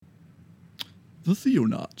The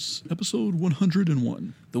Theonauts, episode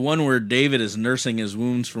 101. The one where David is nursing his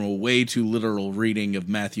wounds from a way too literal reading of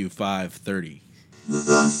Matthew 5:30.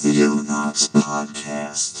 The Theonauts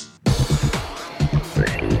Podcast.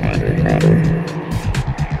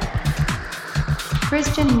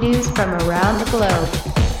 Christian news from around the globe.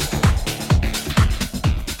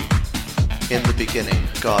 In the beginning,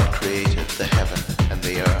 God created the heaven and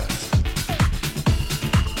the earth.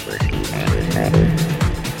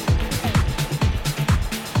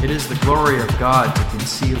 It is the glory of God to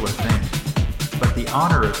conceal a thing, but the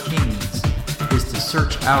honor of kings is to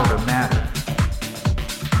search out a matter.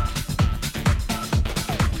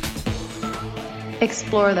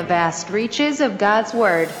 Explore the vast reaches of God's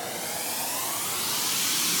Word.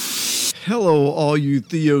 Hello, all you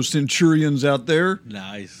Theocenturions out there.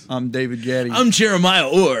 Nice. I'm David Gaddy. I'm Jeremiah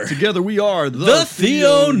Orr. Together we are The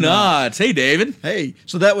Theonauts. Hey, David. Hey,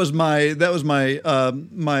 so that was my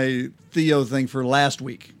my Theo thing for last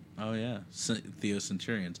week. Oh, yeah.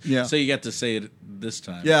 Theocenturions. Yeah. So you got to say it this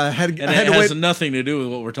time. Yeah, I had And to it has wait. nothing to do with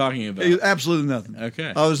what we're talking about. Absolutely nothing.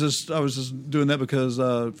 Okay. I was just doing that because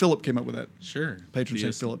Philip came up with that. Sure. Patron saint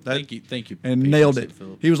Yes. Philip. Thank you. And Patron nailed Saint it.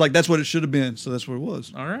 Philip. He was like, "That's what it should have been." So that's what it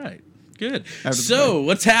was. All right. Good. After the So, break.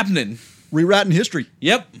 what's happening? Rewriting history.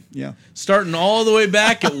 Yep. Yeah. Starting all the way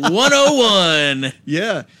back at 101.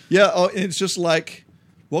 Yeah. Yeah. Oh, it's just like,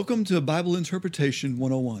 welcome to Bible Interpretation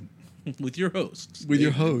 101 With your hosts. with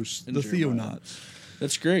your David host, and the Jeremiah. Theonauts.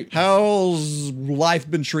 That's great. How's life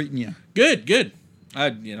been treating you? Good.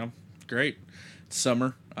 Great. It's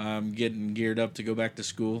summer. I'm getting geared up to go back to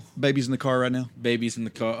school. Baby's in the car right now. Baby's in the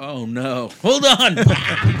car. Oh, no. Hold on.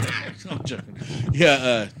 I'm joking.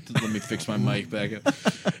 Yeah, let me fix my mic back up.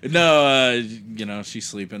 No, she's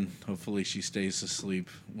sleeping. Hopefully she stays asleep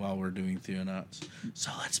while we're doing Theonauts. So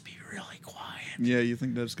let's be really quiet. Yeah, you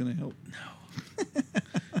think that's going to help?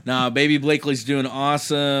 Nah, baby Blakely's doing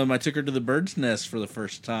awesome. I took her to the bird's nest for the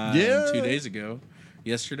first time Yeah. 2 days ago.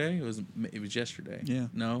 Yesterday? It was yesterday. Yeah.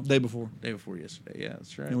 No? Day before. Day before yesterday. Yeah,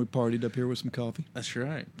 that's right. And we partied up here with some coffee. That's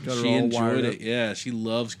right. Got her She all enjoyed wired it. up. Yeah, she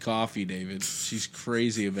loves coffee, David. She's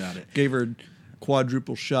crazy about it. Gave her a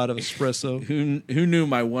quadruple shot of espresso. Who knew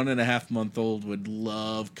my 1.5-month-old would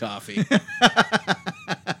love coffee?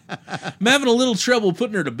 I'm having a little trouble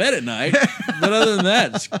putting her to bed at night, but other than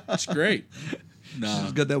that, it's great. No.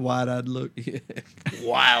 She's got that wide-eyed look.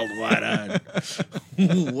 Wild, wide-eyed.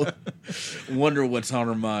 Wonder what's on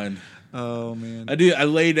her mind. Oh, man. I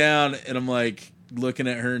lay down and I'm like looking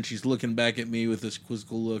at her and she's looking back at me with this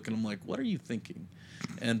quizzical look and I'm like, what are you thinking?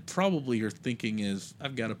 And probably her thinking is,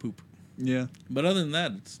 I've got to poop. Yeah. But other than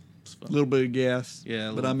that, it's fun. A little bit of gas. Yeah, a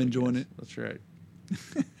But little I'm bit, enjoying yes. it. That's right.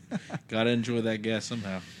 Gotta enjoy that gas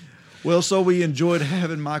somehow. Well, so we enjoyed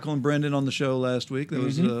having Michael and Brendan on the show last week. That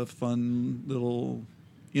was Mm-hmm. a fun little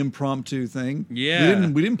impromptu thing. Yeah.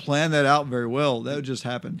 We didn't plan that out very well. That just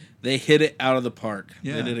happened. They hit it out of the park.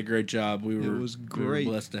 Yeah. They did a great job. We were was We great.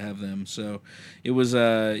 were blessed to have them. So it was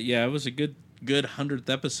it was a good 100th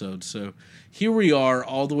episode. So here we are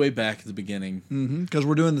all the way back at the beginning. Because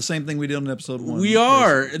we're doing the same thing we did on episode 1. We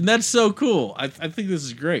are, and that's so cool. I think this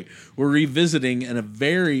is great. We're revisiting a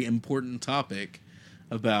very important topic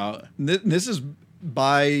about This is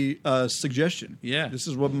by suggestion. Yeah. This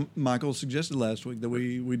is what Michael suggested last week, that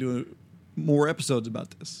we do more episodes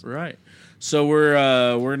about this. right. So we're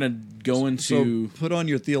gonna go into So put on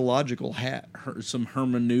your theological hat. some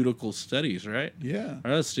hermeneutical studies, right? Yeah.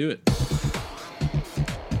 All right, let's do it.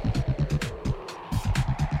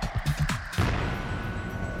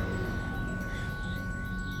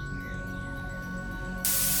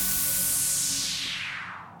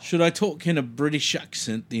 Should I talk in a British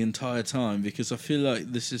accent the entire time? Because I feel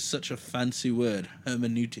like this is such a fancy word,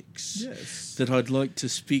 hermeneutics. Yes. That I'd like to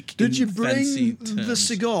speak Did in you fancy bring the terms.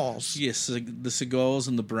 cigars? Yes, the cigars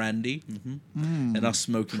and the brandy. And our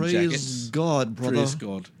smoking Praise jackets. God, brother. Praise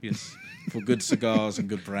God, yes. For good cigars and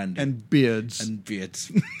good brandy. And beards. And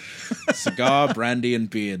beards. Cigar, brandy, and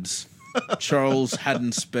beards. Charles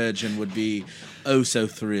Haddon Spurgeon would be oh so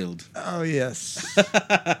thrilled. Oh, yes.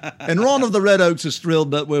 And Ron of the Red Oaks is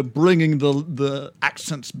thrilled that we're bringing the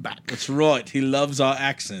accents back. That's right. He loves our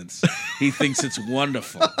accents. He thinks it's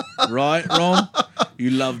wonderful. Right, Ron? You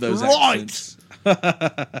love those Right. accents.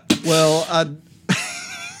 Well,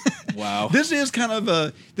 Wow. this is kind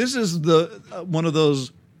of this is the one of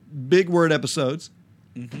those big word episodes.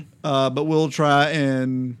 but we'll try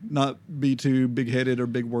and not be too big-headed or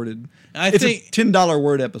big-worded. It's a $10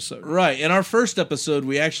 word episode. Right. In our first episode,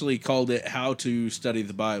 we actually called it How to Study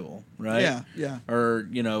the Bible, right? Yeah. Or,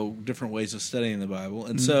 different ways of studying the Bible.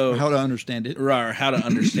 And so How to understand it. Right, or how to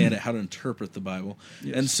understand it, how to interpret the Bible.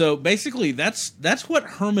 Yes. And so basically that's what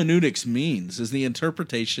hermeneutics means, is the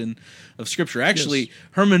interpretation of Scripture. Actually, Yes.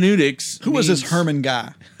 hermeneutics Who was this means- Herman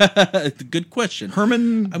guy? Good question.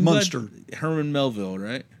 Herman I'm glad- Munster. Herman Melville,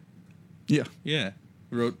 right? Yeah. Yeah.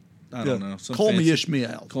 Wrote, I don't know. Some Call me fancy-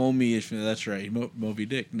 Ishmael. Call me Ishmael. That's right. Moby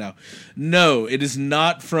Dick. No, it is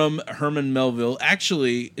not from Herman Melville.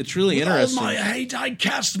 Actually, it's really interesting. hate, I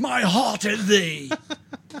cast my heart at thee.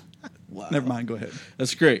 Never mind. Go ahead.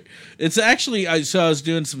 That's great. It's actually, I was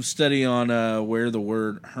doing some study on where the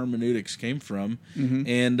word hermeneutics came from. Mm-hmm.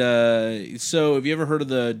 And so have you ever heard of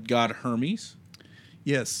the god Hermes?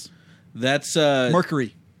 Yes. That's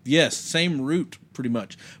Mercury. yes, same root pretty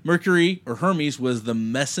much. Mercury or Hermes was the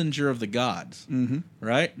messenger of the gods,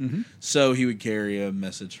 right? Mm-hmm. So he would carry a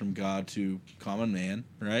message from God to common man,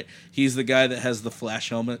 right? He's the guy that has the Flash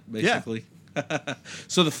helmet, basically.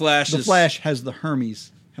 So the Flash The Flash has the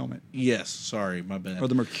Hermes helmet. Yes, sorry, my bad. Or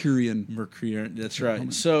the Mercurian. Mercury, that's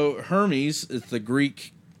right. So Hermes is the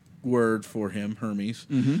Greek word for him. Hermes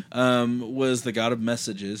was the god of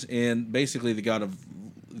messages, and basically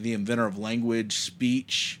the inventor of language,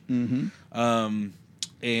 speech, and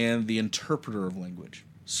the interpreter of language.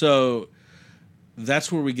 So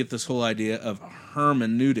that's where we get this whole idea of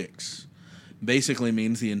hermeneutics. Basically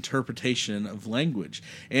means the interpretation of language,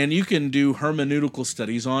 and you can do hermeneutical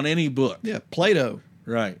studies on any book. Yeah, Plato.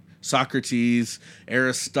 Right. Socrates,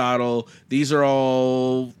 Aristotle, these are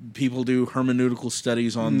all people do hermeneutical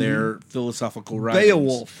studies on their philosophical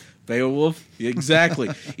writings. Beowulf, exactly.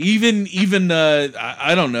 even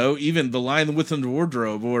I don't know, even The Lion Within the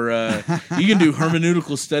Wardrobe, or you can do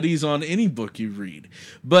hermeneutical studies on any book you read.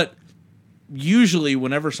 But usually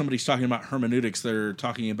whenever somebody's talking about hermeneutics, they're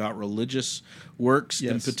talking about religious works,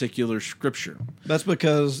 in Yes. particular scripture. That's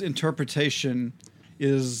because interpretation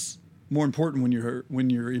is more important when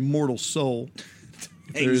your immortal soul.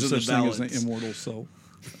 Hangs There's in such the thing as balance. an immortal soul.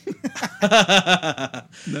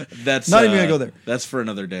 That's Not even gonna go there. That's for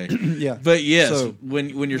another day. Yeah. But yes, So-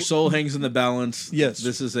 when your soul hangs in the balance, Yes.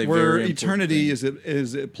 this is a where very important eternity thing.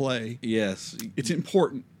 is at play. Yes, It's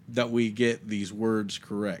important. that we get these words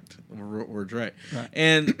correct, words right. Right.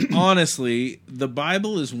 And honestly, the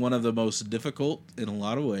Bible is one of the most difficult, in a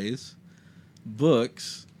lot of ways,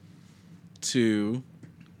 books to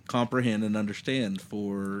comprehend and understand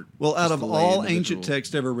for. Well, out just of the lay all individual. ancient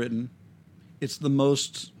text ever written, it's the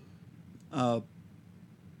most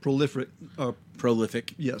prolific.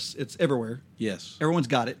 Prolific, Yes, it's everywhere. yes, Everyone's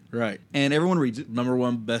got it, right. and everyone reads it. Number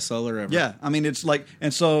one bestseller ever. Yeah, I mean, it's like,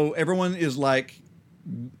 and so everyone is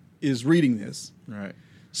reading this. right.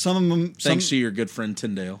 Some of them, Thanks to your good friend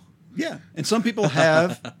Tyndale. yeah, and some people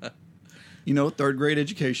have, third grade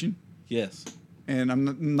education. Yes. And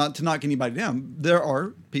I'm not to knock anybody down. There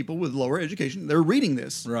are people with lower education. They're reading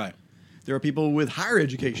this. Right. There are people with higher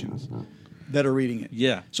educations that are reading it.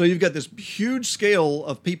 Yeah. So you've got this huge scale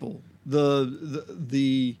of people.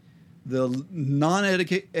 The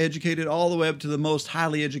non-educated all the way up to the most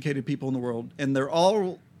highly educated people in the world, and they're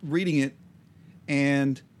all reading it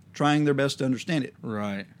and trying their best to understand it.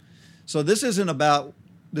 Right. So this isn't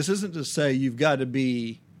to say you've got to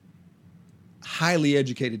be highly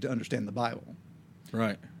educated to understand the Bible,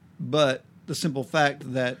 Right. but the simple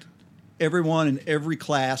fact that everyone in every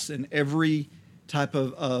class and every type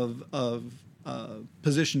of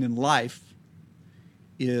position in life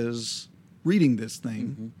is reading this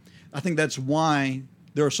thing. I think that's why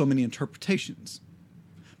there are so many interpretations,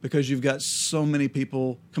 because you've got so many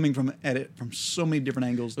people coming at it from so many different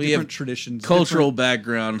angles, Well, you different have traditions, cultural different-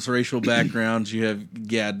 backgrounds, racial backgrounds. You have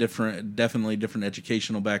definitely different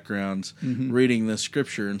educational backgrounds reading the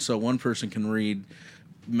scripture, and so one person can read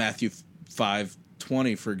Matthew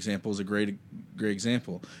 5:20, for example, is a great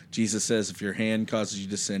example. Jesus says, "If your hand causes you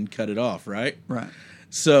to sin, cut it off." Right. right.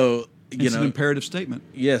 So It's an imperative statement.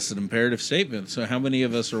 Yes, an imperative statement. So how many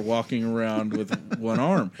of us are walking around with one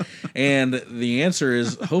arm? And the answer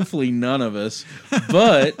is hopefully none of us.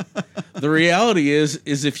 But the reality is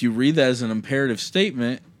if you read that as an imperative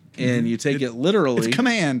statement and you take it literally, It's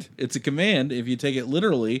command. It's a command. If you take it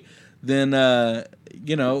literally, then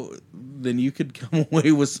then you could come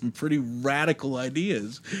away with some pretty radical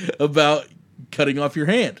ideas about cutting off your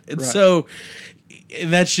hand. And Right. so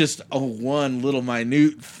And that's just a one little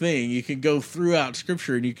minute thing. You can go throughout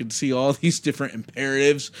Scripture and you can see all these different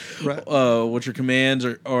imperatives, Right. which are commands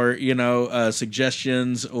or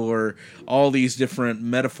suggestions, or all these different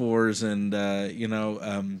metaphors and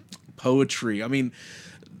poetry. I mean,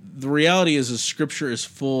 the reality is Scripture is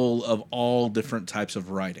full of all different types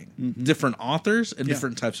of writing, different authors and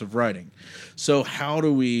different types of writing. So how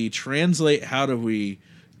do we translate? How do we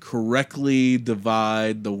correctly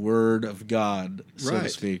divide the Word of God, so to Right,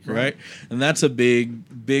 speak, right. right? And that's a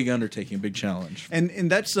big undertaking, big challenge. And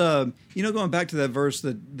that's going back to that verse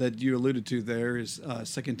that you alluded to there is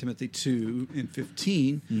 2 Timothy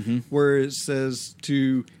 2:15, where it says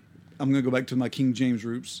I'm going to go back to my King James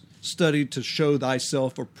roots, study to show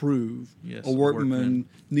thyself approved, Yes, a workman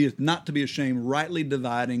needeth not to be ashamed, rightly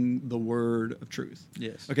dividing the word of truth.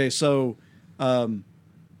 Yes. Okay, so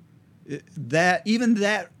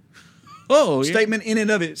that Oh, statement in and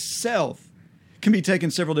of itself can be taken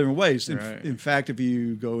several different ways. Right. In fact, if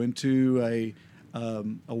you go into a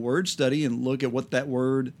word study and look at what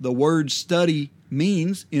the word study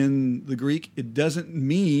means in the Greek, it doesn't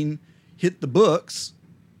mean hit the books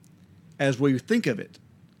as we think of it.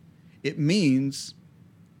 It means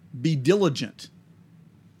be diligent.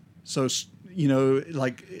 So, so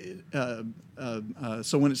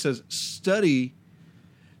when it says study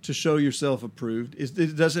to show yourself approved,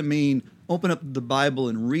 it doesn't mean open up the Bible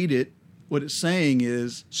and read it. What it's saying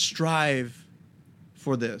is strive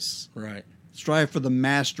for this. right. Strive for the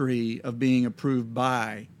mastery of being approved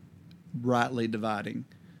by rightly dividing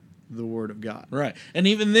the Word of God. Right. And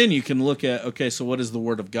even then you can look at, okay, so what is the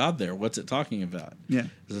Word of God there? What's it talking about? Yeah.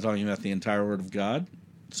 Is it talking about the entire Word of God?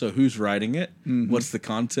 So who's writing it? What's the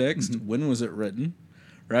context? When was it written?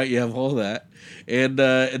 Right? You have all that.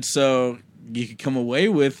 And so you could come away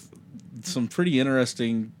with some pretty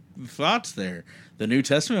interesting thoughts there. The New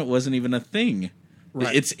Testament wasn't even a thing.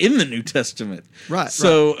 Right. It's in the New Testament. Right,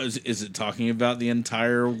 So is it talking about the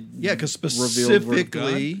entire Yeah, because revealed Word of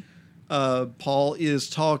God? specifically, Paul is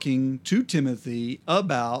talking to Timothy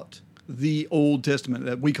about the Old Testament,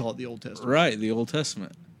 that we call it the Old Testament. Right, the Old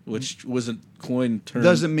Testament, which wasn't coined term.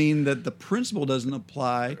 Doesn't mean that the principle doesn't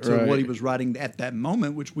apply to Right. what he was writing at that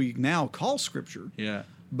moment, which we now call Scripture. Yeah.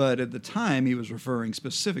 But at the time, he was referring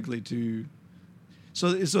specifically to. So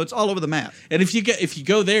it's all over the map. And if you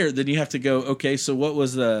go there, then you have to go, okay, so what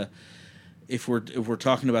was the if we're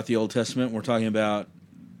talking about the Old Testament, we're talking about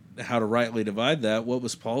how to rightly divide that. What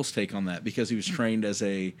was Paul's take on that? Because he was trained as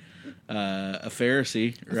a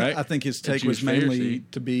Pharisee, right? I think his A take was Jewish mainly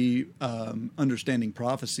Pharisee. to be understanding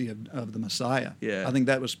prophecy of the Messiah. Yeah. I think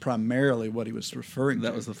that was primarily what he was referring to.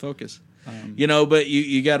 That was the focus. But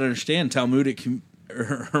you got to understand Talmudic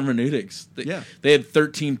hermeneutics. They had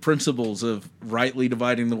 13 principles of rightly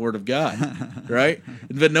dividing the Word of God, right?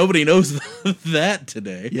 But nobody knows that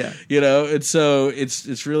today. Yeah. And so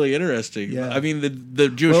it's really interesting. Yeah. I mean, the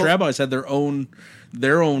Jewish rabbis had their own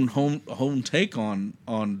home take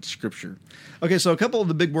on Scripture. Okay, so a couple of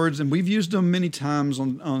the big words, and we've used them many times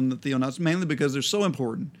on the Theonauts, mainly because they're so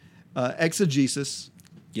important. Exegesis,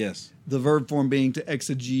 Yes. the verb form being to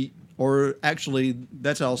exegete, or actually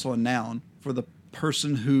that's also a noun for the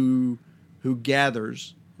person who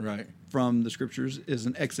gathers Right. from the Scriptures is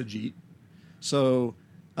an exegete. So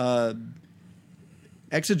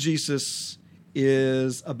exegesis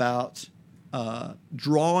is about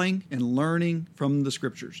drawing and learning from the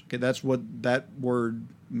Scriptures. Okay, that's what that word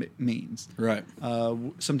means. Right.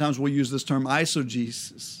 Sometimes we'll use this term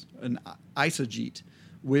eisegesis, an eisegete,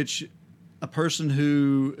 which a person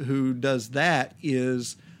who does that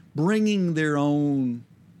is bringing their own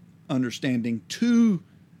understanding to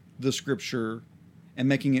the Scripture and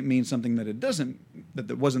making it mean something that it doesn't,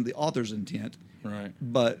 that wasn't the author's intent. Right.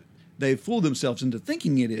 But they fool themselves into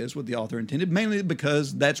thinking it is what the author intended, mainly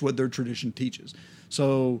because that's what their tradition teaches.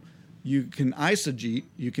 So you can eisegete,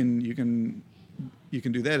 you can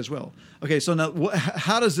do that as well. Okay, so now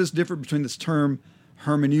how does this differ between this term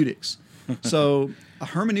hermeneutics? So a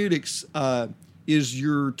hermeneutics is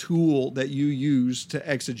your tool that you use to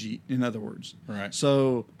exegete, in other words. Right.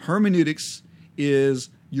 So hermeneutics is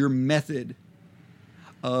your method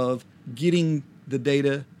of getting the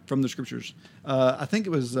data from the Scriptures. I think it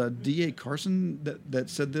was D.A. Carson that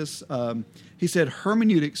said this. He said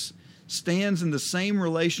hermeneutics stands in the same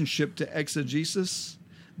relationship to exegesis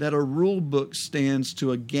that a rule book stands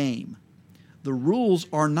to a game. The rules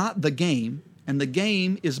are not the game, and the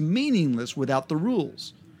game is meaningless without the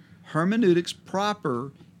rules. Hermeneutics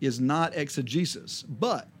proper is not exegesis,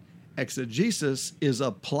 but exegesis is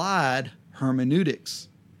applied hermeneutics.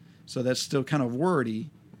 So that's still kind of wordy.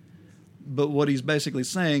 But what he's basically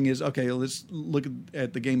saying is, okay, let's look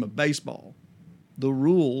at the game of baseball. the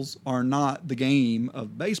rules are not the game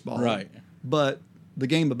of baseball. Right. But the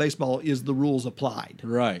game of baseball is the rules applied.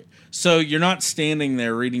 Right. So you're not standing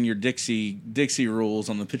there reading your Dixie rules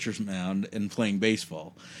on the pitcher's mound and playing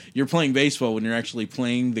baseball. You're playing baseball when you're actually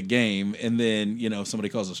playing the game, and then, somebody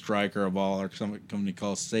calls a strike or a ball, or somebody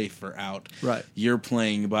calls safe or out. Right. You're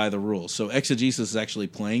playing by the rules. So exegesis is actually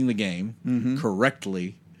playing the game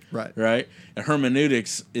correctly. Right. Right. And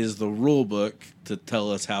hermeneutics is the rule book to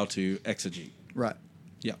tell us how to exegete. Right.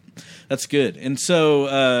 Yeah, that's good. And so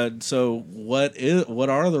what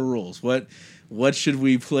are the rules? What should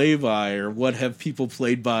we play by, or what have people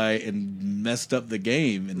played by and messed up the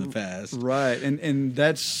game in the past? Right, and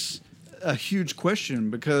that's a huge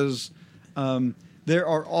question because there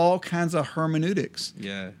are all kinds of hermeneutics.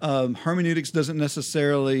 Yeah. Hermeneutics doesn't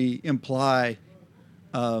necessarily imply.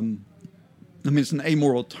 It's an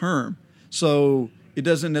amoral term, so it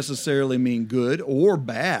doesn't necessarily mean good or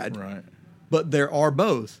bad. Right. But there are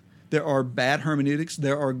both. There are bad hermeneutics.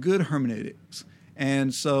 There are good hermeneutics,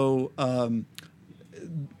 and so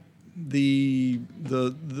the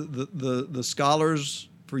scholars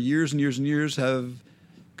for years and years and years have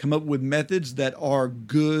come up with methods that are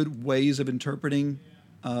good ways of interpreting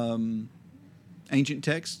ancient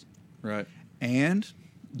texts. Right. And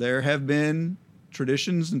there have been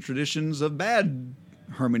traditions of bad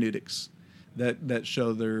hermeneutics that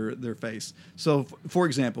show their face. So, for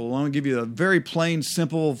example, I want to give you a very plain,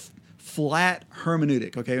 simple, flat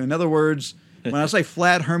hermeneutic. Okay, in other words, when I say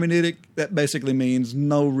flat hermeneutic, that basically means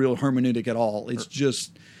no real hermeneutic at all. It's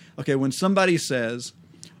just, okay, when somebody says,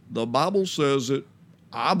 the Bible says it,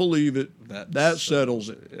 I believe it, that settles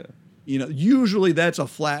it. Yeah. Usually that's a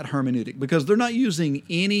flat hermeneutic because they're not using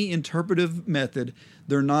any interpretive method.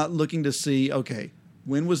 They're not looking to see, okay,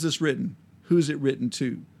 when was this written? Who's it written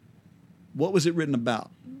to? What was it written about?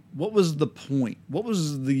 What was the point? What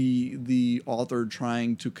was the author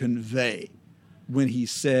trying to convey when he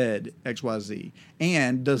said XYZ?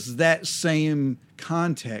 And does that same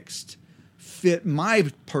context fit my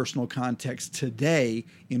personal context today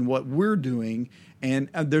in what we're doing? And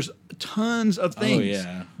there's tons of things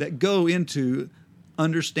that go into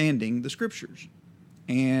understanding the scriptures.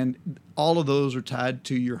 And all of those are tied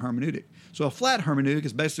to your hermeneutic. So a flat hermeneutic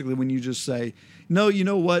is basically when you just say, no, you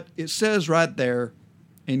know what? It says right there.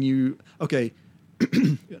 And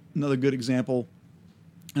another good example,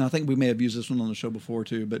 and I think we may have used this one on the show before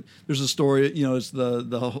too, but there's a story, it's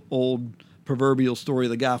the old proverbial story of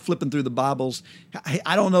the guy flipping through the Bibles.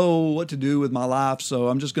 I don't know what to do with my life, so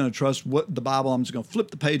I'm just going to trust the Bible. I'm just going to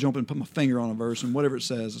flip the page open and put my finger on a verse, and whatever it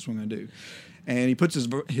says, that's what I'm going to do. And he puts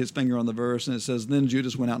his finger on the verse, and it says, then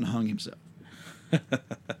Judas went out and hung himself.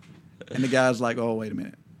 And the guy's like, oh, wait a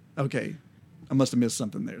minute. Okay, I must have missed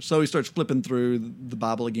something there. So he starts flipping through the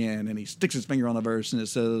Bible again, and he sticks his finger on the verse, and it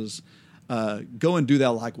says, go and do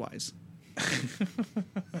thou likewise.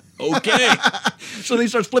 Okay. So then he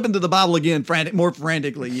starts flipping through the Bible again, more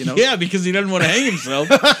frantically, Yeah, because he doesn't want to hang himself.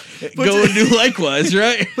 Go and do likewise,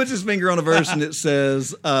 right? Puts his finger on a verse, and it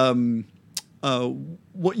says,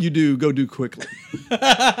 what you do, go do quickly.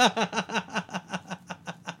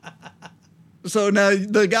 So now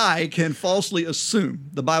the guy can falsely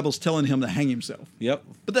assume the Bible's telling him to hang himself. Yep.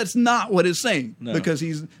 But that's not what it's saying. No.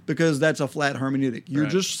 Because that's a flat hermeneutic. You're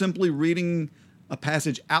Right. just simply reading a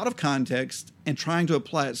passage out of context and trying to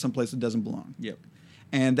apply it someplace it doesn't belong. Yep.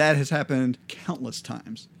 And that has happened countless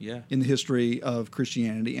times. Yeah. In the history of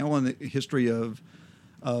Christianity and in the history of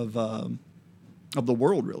the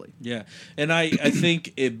world, really. Yeah. And I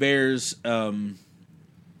think it bears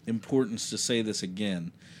importance to say this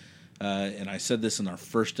again. And I said this in our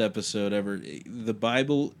first episode ever. The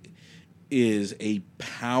Bible is a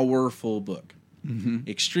powerful book,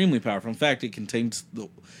 extremely powerful. In fact, it contains,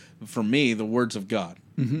 for me, the words of God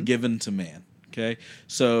given to man. Okay,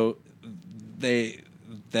 so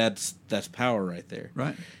that's power right there,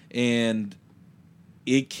 Right. And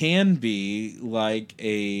it can be like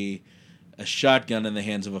a shotgun in the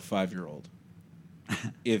hands of a 5-year-old,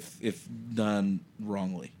 if done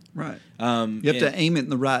wrongly. Right. You have to aim it in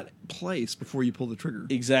the right place before you pull the trigger.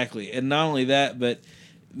 Exactly. And not only that, but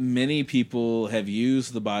many people have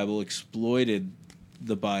used the Bible, exploited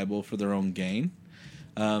the Bible for their own gain.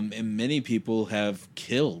 And many people have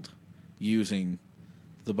killed using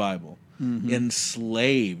the Bible,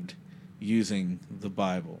 enslaved using the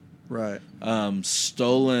Bible, Right.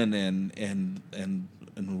 stolen and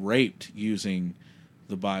raped using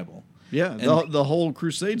the Bible. Yeah, And- the whole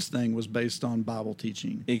Crusades thing was based on Bible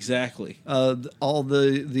teaching. Exactly. All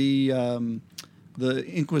the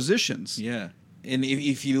Inquisitions. Yeah. And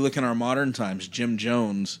if you look in our modern times, Jim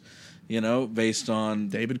Jones, based on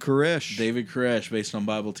David Koresh. based on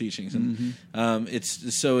Bible teachings, and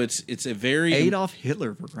it's a very Adolf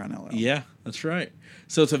Hitler, for crying out loud. Yeah, that's right.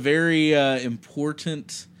 So it's a very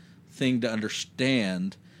important thing to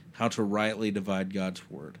understand how to rightly divide God's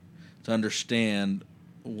word, to understand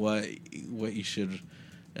what you should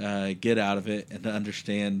get out of it, and to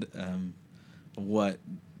understand what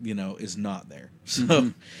is not there.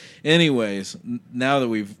 So, anyways, now that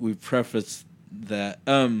we've prefaced that,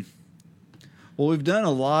 well, we've done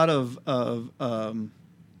a lot of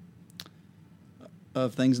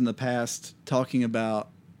things in the past talking about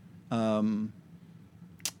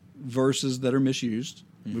verses that are misused.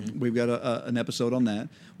 We've got an episode on that.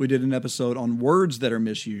 We did an episode on words that are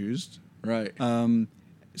misused. right? And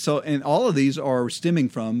all of these are stemming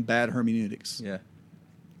from bad hermeneutics. Yeah,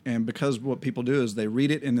 And because what people do is they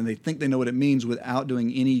read it and then they think they know what it means without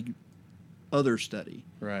doing any other study.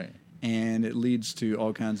 right. And it leads to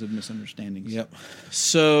all kinds of misunderstandings. Yep.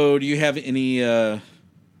 So, do you have any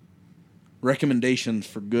recommendations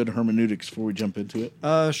for good hermeneutics before we jump into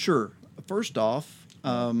it? Sure. First off,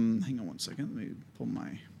 hang on one second. Let me pull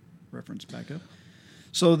my reference back up.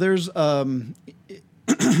 So there's when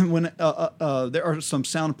there are some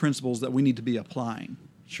sound principles that we need to be applying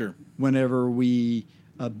Sure. whenever we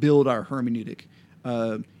build our hermeneutic.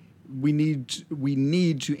 We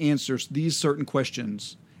need to answer these certain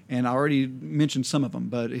questions, and I already mentioned some of them,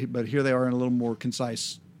 but here they are in a little more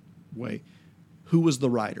concise way. Who was the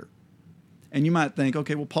writer? And you might think,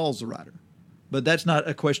 okay, well, Paul's the writer, but that's not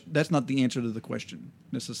a question. That's not the answer to the question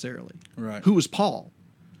necessarily. Right. Who was Paul?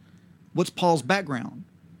 What's Paul's background?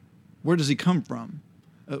 Where does he come from?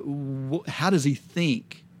 How does he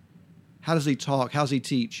think? How does he talk? How does he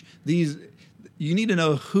teach? You need to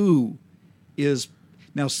know who is.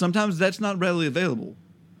 Now, sometimes that's not readily available.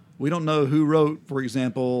 We don't know who wrote, for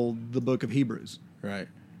example, the book of Hebrews. Right.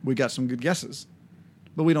 We got some good guesses,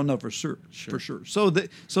 but we don't know for sure. Sure. For sure.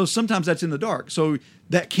 So sometimes that's in the dark. So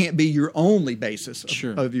that can't be your only basis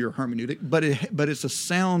Sure. of your hermeneutic. But it's a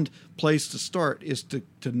sound place to start is to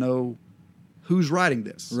know who's writing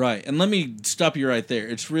this. Right. And let me stop you right there.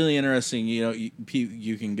 It's really interesting.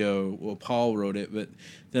 You can go, well, Paul wrote it, but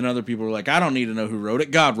then other people are like, I don't need to know who wrote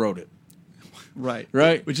it. God wrote it. Right.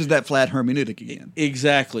 Right. Which is that flat hermeneutic again.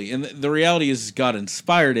 Exactly. And the reality is God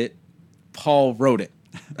inspired it. Paul wrote it.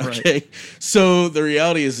 Right. Okay. So the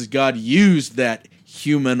reality is God used that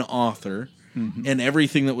human author and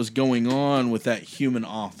everything that was going on with that human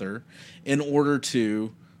author in order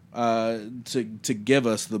to give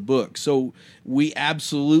us the book. So we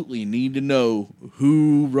absolutely need to know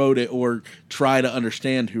who wrote it or try to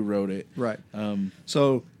understand who wrote it. Right.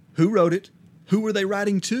 So who wrote it? Who were they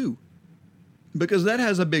writing to? Because that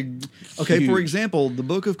has a big... Okay, for Huge. example, the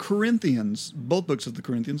book of Corinthians, both books of the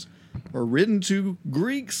Corinthians, are written to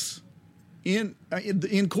Greeks in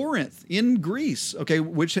Corinth, in Greece, okay,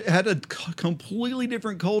 which had a completely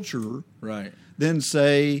different culture Right. than,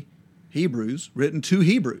 say, Hebrews, written to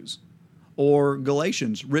Hebrews, or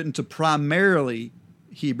Galatians, written to primarily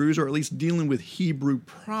Hebrews, or at least dealing with Hebrew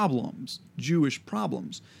problems, Jewish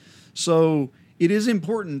problems. So it is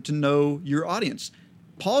important to know your audience.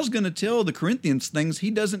 Paul's going to tell the Corinthians things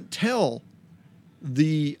he doesn't tell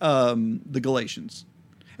the Galatians.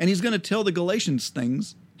 And he's going to tell the Galatians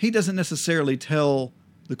things he doesn't necessarily tell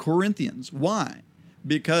the Corinthians. Why?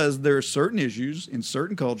 Because there are certain issues in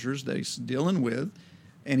certain cultures that he's dealing with,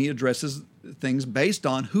 and he addresses things based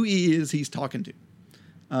on who he's talking to.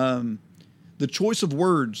 The choice of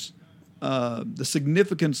words, the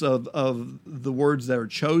significance of the words that are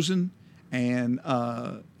chosen, and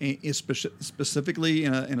specifically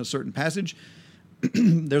in a certain passage.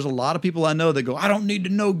 There's a lot of people I know that go, I don't need to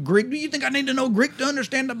know Greek. Do you think I need to know Greek to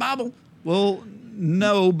understand the Bible? Well,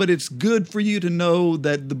 no, but it's good for you to know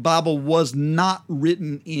that the Bible was not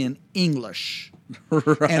written in English.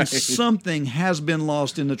 Right. And something has been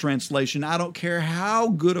lost in the translation. I don't care how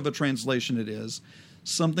good of a translation it is.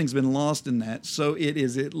 Something's been lost in that. So it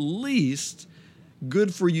is at least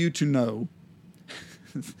good for you to know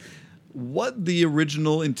what the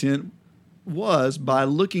original intent was by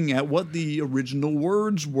looking at what the original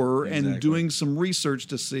words were Exactly. and doing some research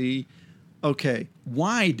to see, okay,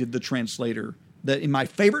 why did the translator, that in my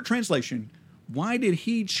favorite translation, why did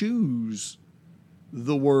he choose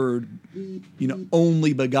the word,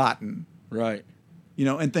 only begotten, Right.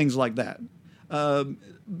 and things like that?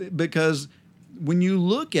 Because when you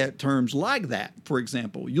look at terms like that, for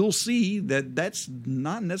example, you'll see that that's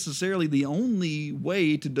not necessarily the only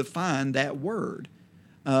way to define that word.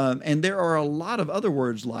 And there are a lot of other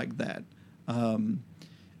words like that.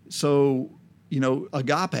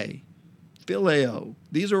 Agape, phileo,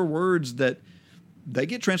 these are words that they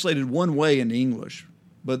get translated one way in English,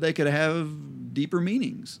 but they could have deeper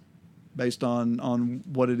meanings based on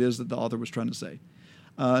what it is that the author was trying to say.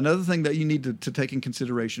 Another thing that you need to take in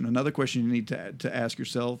consideration, another question you need to ask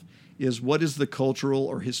yourself is, what is the cultural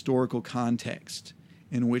or historical context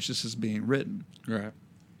in which this is being written? Right.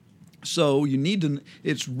 So you need to,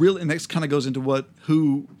 it's really, and that kind of goes into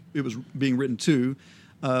who it was being written to.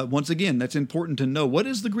 Once again, that's important to know. What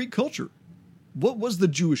is the Greek culture? What was the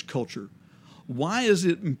Jewish culture? Why is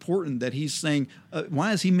it important that he's saying,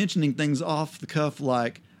 why is he mentioning things off the cuff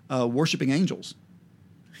like worshiping angels?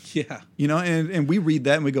 Yeah. You know, and we read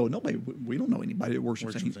that and we go, nobody, we don't know anybody that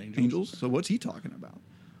worships Worships angels. So what's he talking about?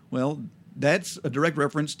 Well, that's a direct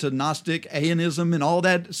reference to Gnostic Aeonism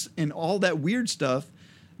and all that weird stuff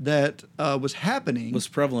that was happening, Was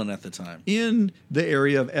prevalent at the time. in the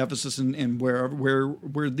area of Ephesus and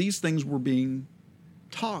where these things were being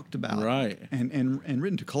talked about, Right. and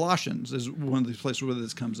written to. Colossians is one of these places where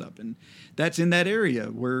this comes up, and that's in that area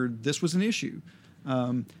where this was an issue.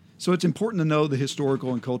 So it's important to know the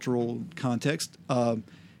historical and cultural context.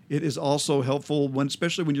 It is also helpful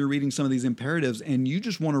especially when you're reading some of these imperatives and you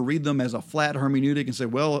just want to read them as a flat hermeneutic and say,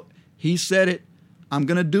 well, he said it, I'm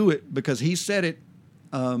going to do it because he said it.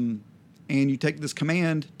 And you take this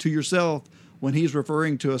command to yourself when he's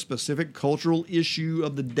referring to a specific cultural issue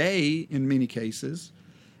of the day in many cases.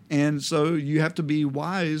 And so you have to be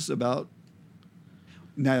wise about.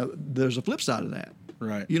 Now, there's a flip side of that.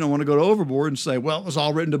 Right. You don't want to go overboard and say, well, it was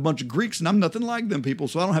all written to a bunch of Greeks and I'm nothing like them people,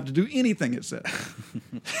 so I don't have to do anything it says.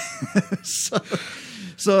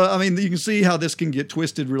 So, I mean, you can see how this can get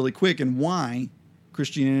twisted really quick and why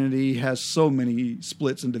Christianity has so many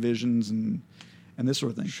splits and divisions and this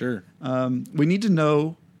sort of thing. Sure. We need to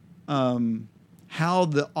know how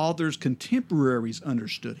the author's contemporaries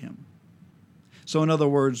understood him. So, in other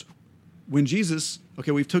words, when Jesus,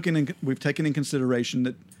 we've taken in consideration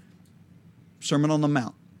that Sermon on the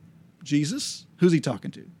Mount, Jesus, who's he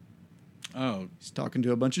talking to? Oh, He's talking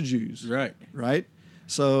to a bunch of Jews. right. Right?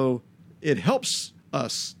 So it helps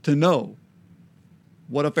us to know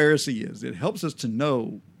what a Pharisee is. It helps us to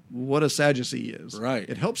know what a Sadducee is. Right.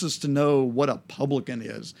 It helps us to know what a publican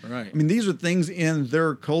is. Right. I mean, these are things in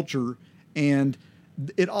their culture, and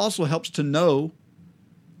it also helps to know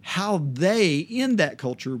how they, in that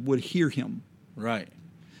culture, would hear him. Right.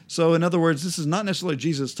 So, in other words, this is not necessarily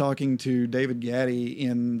Jesus talking to David Gaddy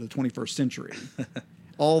in the 21st century.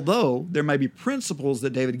 Although there may be principles that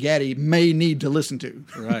David Gaddy may need to listen to.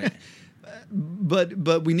 Right.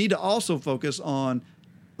 But we need to also focus on,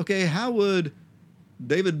 how would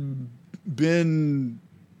David Ben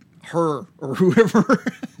Hur or whoever,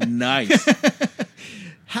 Nice.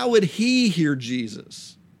 how would he hear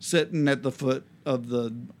Jesus sitting at the foot of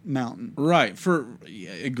the mountain? Right. For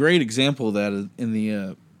a great example of that in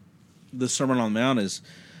the Sermon on the Mount is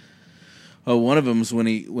one of them is when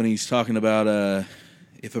he's talking about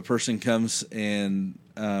if a person comes and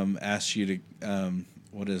asks you to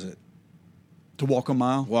what is it? To walk a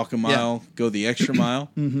mile? Walk a mile, go the extra mile.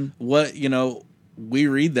 Mm-hmm. What, we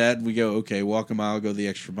read that and we go, okay, walk a mile, go the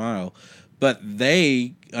extra mile. But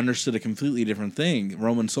they understood a completely different thing.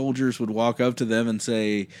 Roman soldiers would walk up to them and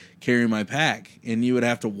say, carry my pack. And you would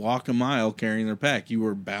have to walk a mile carrying their pack. You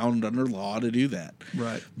were bound under law to do that.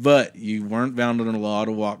 Right. But you weren't bound under law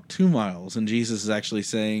to walk 2 miles. And Jesus is actually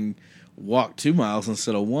saying, walk 2 miles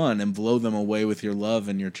instead of 1 and blow them away with your love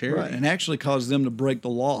and your charity. Right. And actually cause them to break the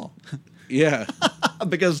law. Yeah.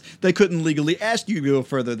 Because they couldn't legally ask you to go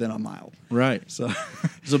further than a mile. Right. So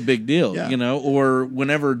it's a big deal, Yeah. Or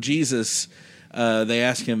whenever Jesus, they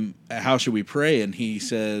ask him, how should we pray? And he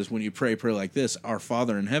says, when you pray like this, our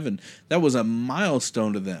Father in heaven. That was a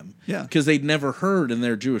milestone to them. Yeah. Because they'd never heard in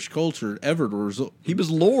their Jewish culture ever he was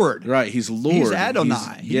Lord. Right, he's Lord. He's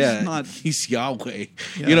Adonai. He's Yahweh.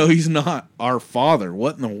 Yeah. He's not our Father.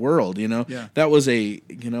 What in the world, Yeah. That was a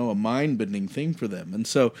mind-bending thing for them. And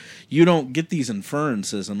so you don't get these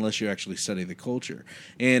inferences unless you actually study the culture.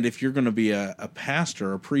 And if you're going to be a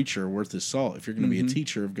pastor, a preacher worth his salt, if you're going to be a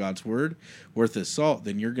teacher of God's word worth his salt,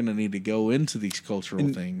 then you're going to need to go into these cultural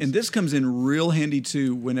things. And this comes in real handy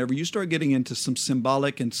too whenever you start getting into some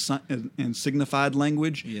symbolic and signified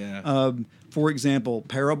language. Yeah. For example,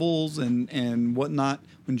 parables and whatnot.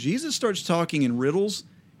 When Jesus starts talking in riddles,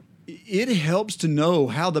 it helps to know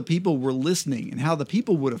how the people were listening and how the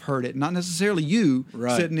people would have heard it. Not necessarily you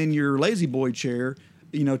sitting in your lazy boy chair,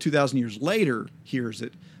 2,000 years later hears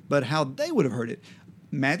it, but how they would have heard it.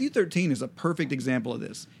 Matthew 13 is a perfect example of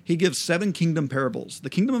this. He gives 7 kingdom parables. The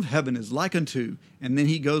kingdom of heaven is like unto, and then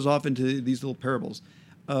he goes off into these little parables.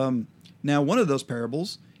 Now, one of those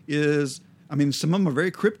parables is, some of them are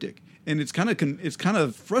very cryptic. And it's kind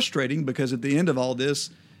of frustrating because at the end of all this,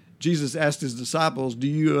 Jesus asked his disciples, "Do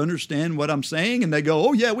you understand what I'm saying?" And they go,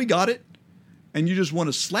 "Oh yeah, we got it." And you just want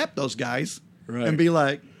to slap those guys and be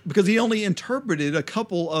like, because he only interpreted a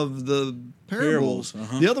couple of the parables.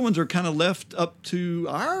 The other ones are kind of left up to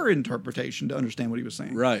our interpretation to understand what he was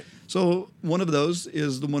saying. Right. So one of those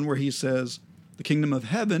is the one where he says, the kingdom of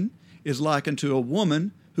heaven is likened to a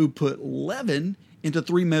woman who put leaven into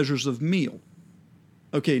 3 measures of meal.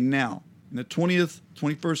 Okay, now, in the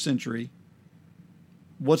 21st century,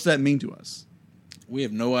 what's that mean to us? We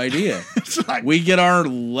have no idea. It's like, we get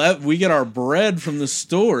our bread from the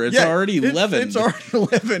store. It's already leavened. It's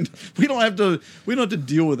already leavened. We don't have to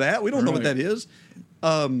deal with that. We don't know what that is.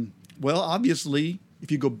 Well, obviously, if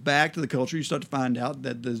you go back to the culture, you start to find out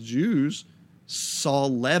that the Jews saw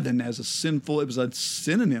leaven as it was a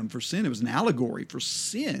synonym for sin. It was an allegory for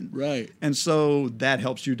sin. Right. And so that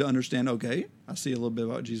helps you to understand, okay, I see a little bit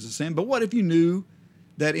about what Jesus is saying. But what if you knew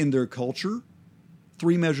that in their culture,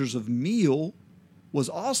 3 measures of meal was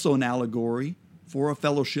also an allegory for a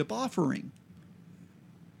fellowship offering?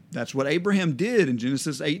 That's what Abraham did in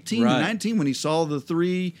Genesis 18 and 19 when he saw the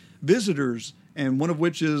 3 visitors, and one of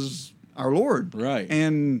which is our Lord. Right.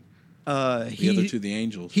 And the other 2, the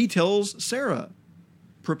angels. He tells Sarah,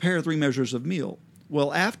 prepare 3 measures of meal.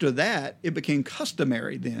 Well, after that, it became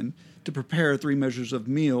customary then to prepare 3 measures of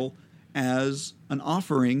meal as an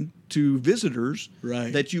offering to visitors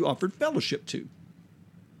that you offered fellowship to.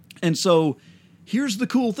 And so here's the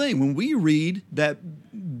cool thing. When we read that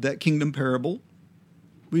kingdom parable,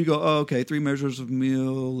 we go, oh, okay, 3 measures of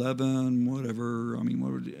meal, leaven, whatever. I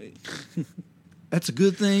mean, that's a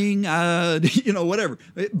good thing, whatever.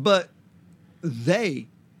 But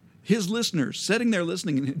his listeners, sitting there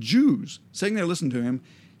listening, Jews sitting there listening to him,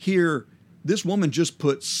 hear this woman just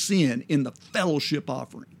put sin in the fellowship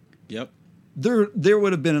offering. Yep. There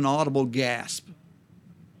would have been an audible gasp.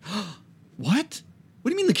 What? What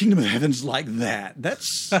do you mean the kingdom of heaven's like that?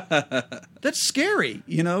 That's scary,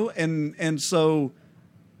 And so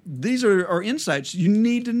these are insights you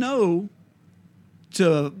need to know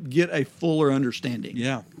to get a fuller understanding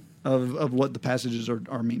of what the passages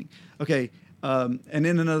are meaning. Okay, and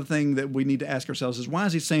then another thing that we need to ask ourselves is, why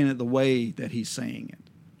is he saying it the way that he's saying it?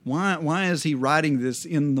 Why is he writing this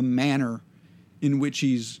in the manner in which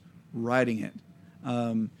he's writing it?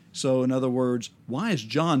 So in other words, why is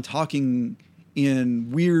John talking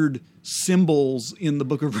in weird symbols in the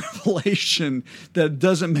book of Revelation that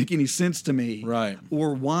doesn't make any sense to me? Right.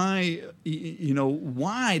 Or why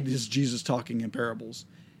is Jesus talking in parables?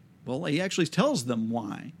 Well, he actually tells them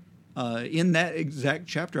why. In that exact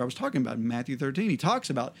chapter I was talking about, in Matthew 13, he talks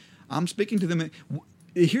about, I'm speaking to them.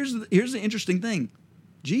 Here's the interesting thing.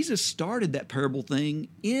 Jesus started that parable thing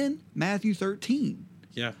in Matthew 13.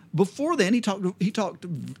 Yeah. Before then, he talked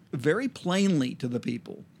very plainly to the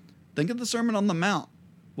people. Think of the Sermon on the Mount,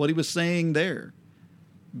 what he was saying there.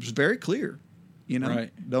 It was very clear,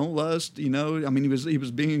 Right. Don't lust, I mean, he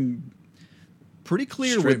was being pretty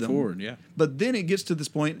clear with them. Straightforward, yeah. But then it gets to this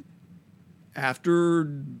point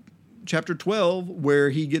after chapter 12 where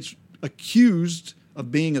he gets accused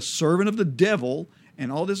of being a servant of the devil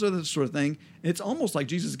and all this other sort of thing. It's almost like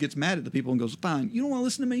Jesus gets mad at the people and goes, fine, you don't want to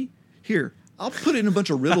listen to me? Here, I'll put in a bunch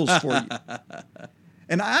of riddles for you.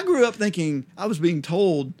 And I grew up thinking I was being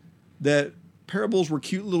told that parables were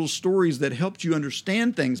cute little stories that helped you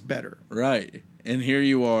understand things better. Right. And here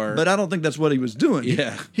you are. But I don't think that's what he was doing.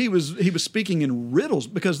 Yeah. He was speaking in riddles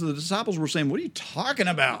because the disciples were saying, what are you talking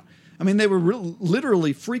about? I mean, they were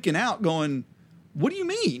literally freaking out going, what do you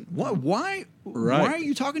mean? Why are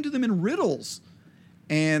you talking to them in riddles?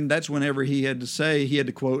 And that's whenever he had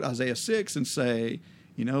to quote Isaiah 6 and say,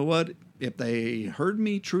 you know what? If they heard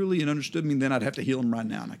me truly and understood me, then I'd have to heal them right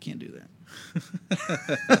now, and I can't do that.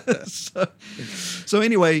 so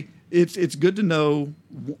anyway, it's good to know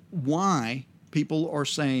why people are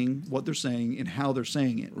saying what they're saying and how they're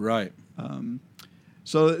saying it. Right.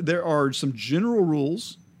 So there are some general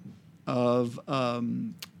rules of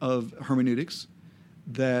hermeneutics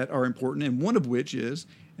that are important, and one of which is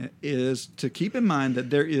to keep in mind that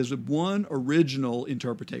there is one original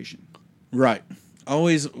interpretation. Right.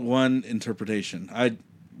 Always one interpretation. I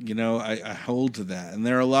hold to that, and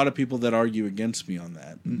there are a lot of people that argue against me on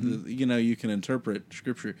that. Mm-hmm. You can interpret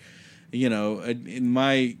Scripture. In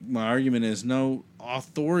my argument is no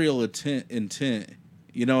authorial intent.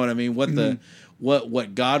 You know what I mean?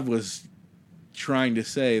 What God was trying to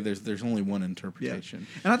say. There's only one interpretation,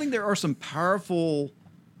 and I think there are some powerful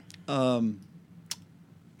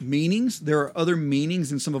meanings. There are other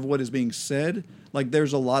meanings in some of what is being said. Like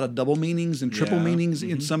there's a lot of double meanings and triple meanings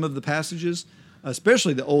in some of the passages.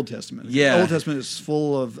 especially the Old Testament. Yeah. The Old Testament is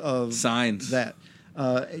full of Signs. that.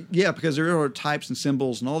 Because there are types and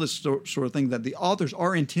symbols and all this sort of thing that the authors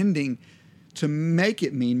are intending to make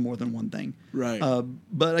it mean more than one thing. Right.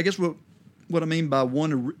 But I guess what I mean by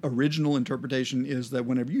one original interpretation is that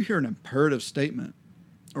whenever you hear an imperative statement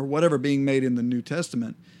or whatever being made in the New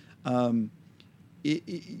Testament,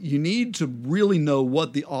 you need to really know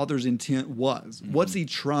what the author's intent was. Mm-hmm. What's he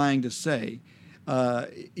trying to say?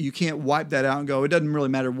 You can't wipe that out and go, it doesn't really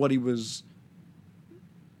matter what he was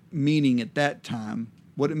meaning at that time.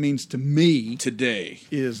 What it means to me today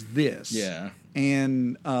is this. Yeah.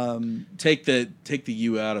 And take the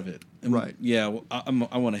you out of it. And right. Yeah, well,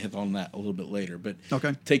 I want to hit on that a little bit later, but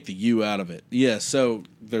okay. Take the you out of it. Yeah, so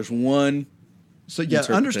there's one. So yeah,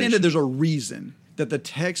 understand that there's a reason that the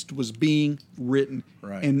text was being written,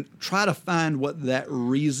 right. And try to find what that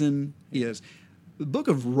reason is. The book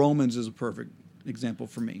of Romans is a perfect example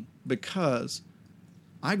for me because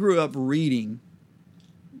I grew up reading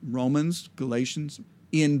Romans, Galatians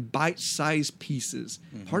in bite-sized pieces.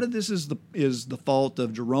 Mm-hmm. Part of this is the fault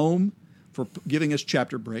of Jerome for giving us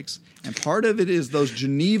chapter breaks, and part of it is those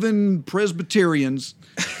Genevan Presbyterians.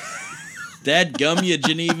 Dadgum you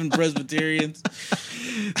Genevan Presbyterians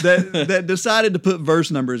that decided to put verse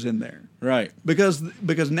numbers in there. Right. Because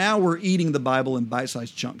now we're eating the Bible in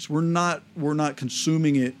bite-sized chunks. We're not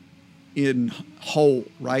consuming it in whole,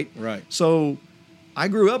 right? Right. So I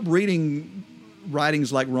grew up reading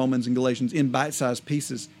writings like Romans and Galatians in bite-sized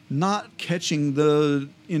pieces, not catching the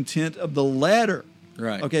intent of the letter.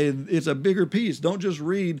 Right. Okay, it's a bigger piece. Don't just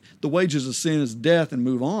read the wages of sin is death and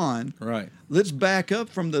move on. Right. Let's back up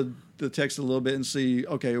from the text a little bit and see,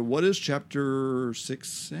 okay, what is chapter 6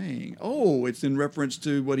 saying? Oh, it's in reference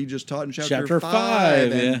to what he just taught in chapter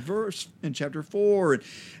 5 and verse in chapter 4.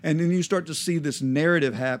 And then you start to see this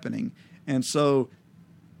narrative happening. And so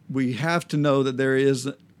we have to know that there is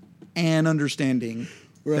an understanding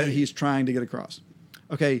that he's trying to get across.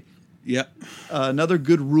 Okay. Yep. Another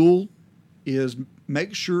good rule is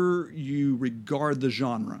make sure you regard the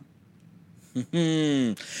genre.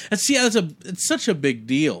 And see, it's such a big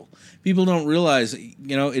deal. People don't realize,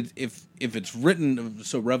 if it's written,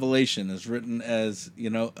 so Revelation is written as,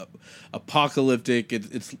 apocalyptic.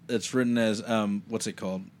 It's written as what's it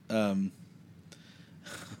called? Now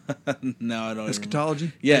I don't.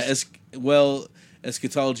 Eschatology. Yeah,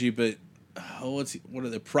 eschatology, but what are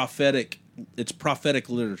the prophetic? It's prophetic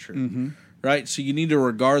literature, right? So you need to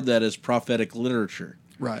regard that as prophetic literature,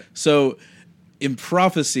 right? So in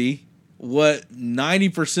prophecy, what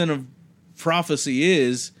 90% of prophecy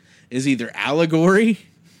is either allegory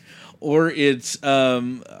or it's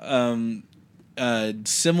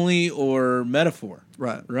simile or metaphor.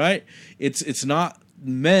 Right? It's not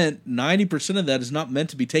meant, 90% of that is not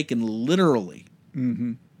meant to be taken literally.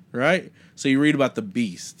 Mm-hmm. Right? So you read about the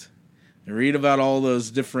beast. You read about all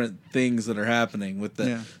those different things that are happening with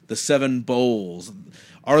the 7 bowls.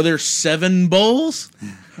 Are there 7 bowls?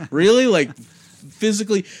 Really? Like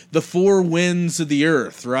physically, the 4 winds of the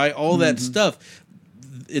earth, right? All that stuff.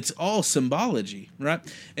 It's all symbology, right?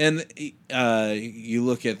 And you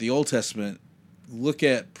look at the Old Testament, look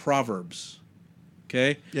at Proverbs,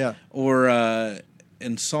 okay? Yeah. Or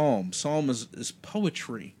in Psalm. Psalm is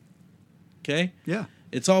poetry, okay? Yeah.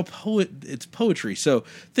 It's all It's poetry. So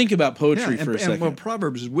think about poetry for a second. And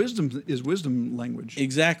Proverbs is wisdom language.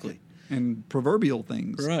 Exactly. And proverbial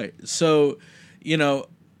things. Right. So,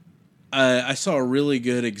 I saw a really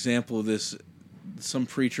good example of this. Some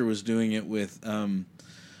preacher was doing it with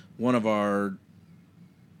one of our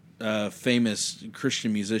famous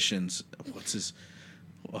Christian musicians. What's his?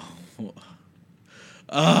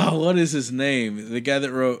 What is his name? The guy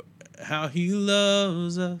that wrote "How He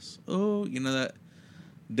Loves Us." Oh, that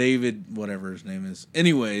David, whatever his name is.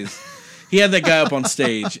 Anyways, he had that guy up on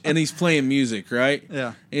stage and he's playing music, right? Yeah.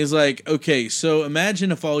 And he's like, okay, so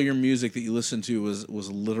imagine if all your music that you listened to was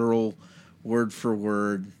literal, word for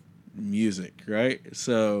word music, right?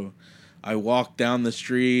 So I walk down the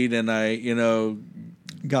street and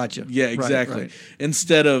Gotcha. Yeah, exactly. Right.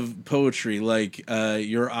 Instead of poetry, like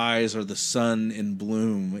your eyes are the sun in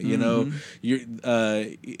bloom.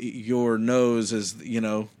 Your nose is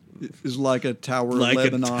is like a tower like of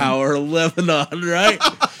Lebanon. A tower of Lebanon, right?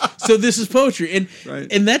 So this is poetry, and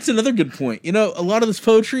that's another good point. A lot of this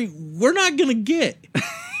poetry we're not gonna get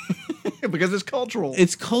because it's cultural.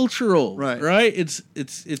 It's cultural, right?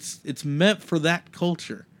 It's meant for that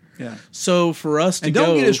culture. Yeah. So for us to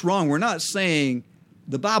don't get us wrong, we're not saying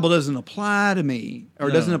the Bible doesn't apply to me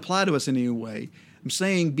or doesn't apply to us in any way. I'm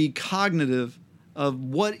saying be cognitive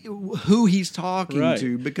who he's talking Right.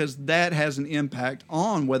 to, because that has an impact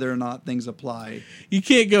on whether or not things apply. You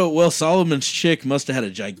can't go, well, Solomon's chick must have had a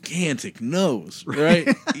gigantic nose, right?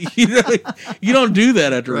 You don't do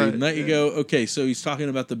that after Right, reading that. You go, okay, so he's talking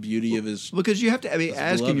about the beauty of his. Because you have to be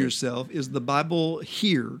asking beloved. yourself, is the Bible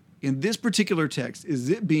here in this particular text, is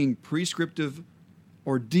it being prescriptive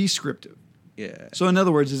or descriptive? Yeah. So in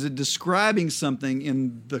other words, is it describing something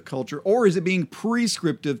in the culture, or is it being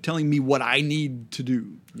prescriptive, telling me what I need to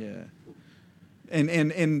do? Yeah.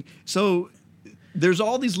 And so there's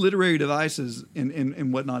all these literary devices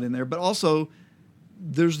and whatnot in there, but also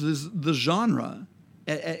there's the genre.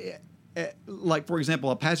 Like, for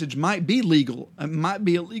example, a passage might be legal. It might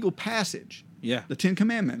be a legal passage. Yeah. The Ten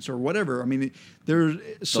Commandments or whatever. I mean, there's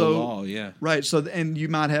The law, yeah. Right. So, and you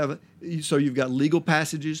might have, so you've got legal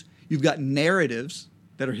passages, you've got narratives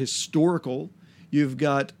that are historical, you've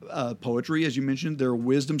got poetry, as you mentioned, there are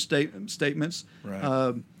wisdom statements.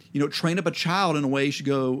 Right. Train up a child in a way he should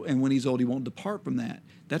go, and when he's old, he won't depart from that.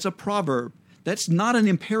 That's a proverb. That's not an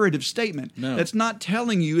imperative statement. No. That's not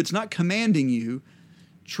telling you, it's not commanding you.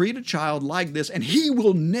 Treat a child like this, and he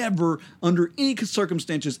will never, under any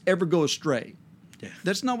circumstances, ever go astray. Yeah.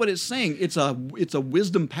 That's not what it's saying. It's a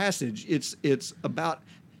wisdom passage. It's about,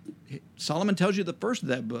 Solomon tells you the first of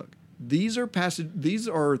that book. These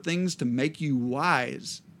are things to make you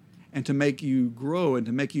wise, and to make you grow, and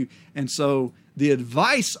to make you. And so the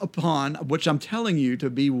advice upon which I'm telling you to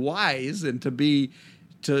be wise and to be.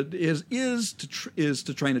 Is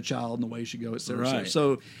to train a child in the way you should go, etc. Right.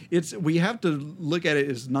 So we have to look at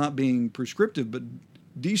it as not being prescriptive but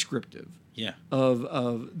descriptive. Yeah.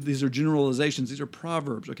 Of these are generalizations, these are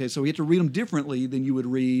proverbs. Okay, so we have to read them differently than you would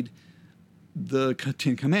read the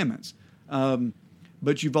Ten Commandments.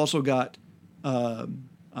 But you've also got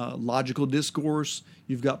logical discourse.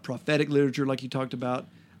 You've got prophetic literature, like you talked about,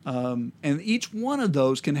 and each one of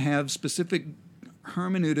those can have specific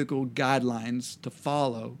hermeneutical guidelines to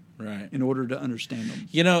follow, Right. in order to understand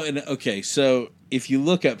them. So if you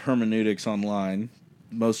look up hermeneutics online,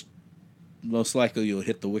 most likely you'll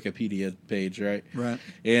hit the Wikipedia page, right? Right.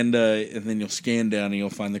 And then you'll scan down and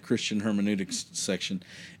you'll find the Christian hermeneutics section,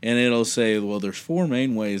 and it'll say, well, there's 4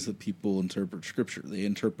 main ways that people interpret Scripture. They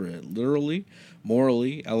interpret it literally,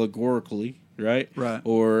 morally, allegorically, right? Right.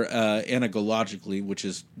 Or anagologically, which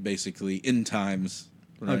is basically in times.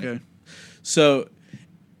 Right? Okay. So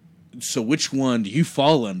which one do you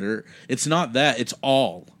fall under? It's not that, it's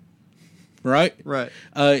all. Right? Right.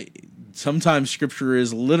 Sometimes Scripture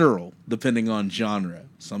is literal, depending on genre.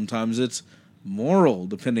 Sometimes it's moral,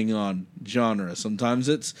 depending on genre. Sometimes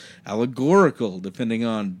it's allegorical, depending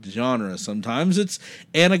on genre. Sometimes it's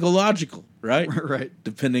anagological, right? Right.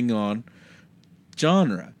 Depending on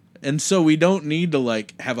genre. And so we don't need to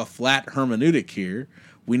have a flat hermeneutic here.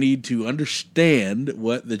 We need to understand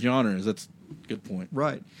what the genre is. That's a good point.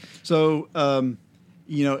 Right. So, kind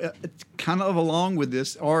of along with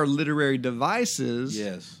this are literary devices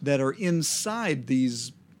Yes. that are inside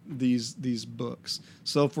these books.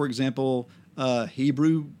 So, for example,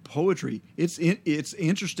 Hebrew poetry. It's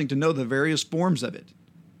interesting to know the various forms of it,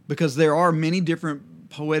 because there are many different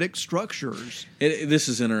poetic structures. This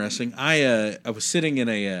is interesting. I was sitting in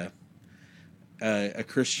a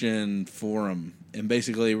Christian forum, and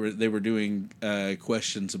basically they were doing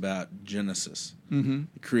questions about Genesis,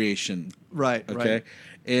 creation. Right. Okay, Right.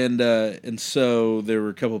 and so there were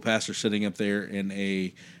a couple of pastors sitting up there in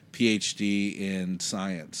a PhD in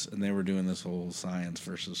science, and they were doing this whole science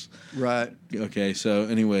versus. Right. Okay, so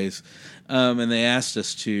anyways, and they asked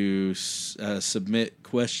us to submit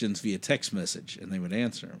questions via text message, and they would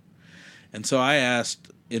answer them. And so I asked,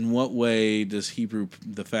 in what way does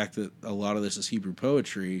the fact that a lot of this is Hebrew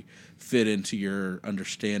poetry, fit into your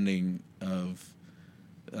understanding of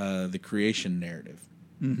the creation narrative,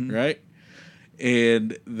 right?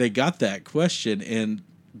 And they got that question, and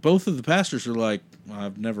both of the pastors are like, well,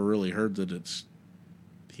 I've never really heard that it's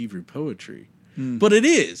Hebrew poetry. But it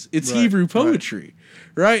is. It's Right, Hebrew poetry,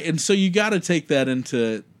 right? And so you got to take that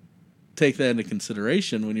into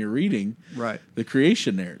consideration when you're reading Right. the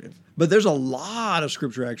creation narrative. But there's a lot of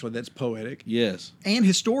scripture actually that's poetic Yes. and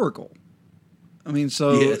historical. I mean,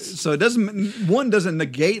 Yes. so it one doesn't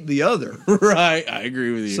negate the other. Right. I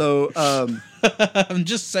agree with you. So, I'm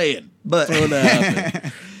just saying. but Throw that out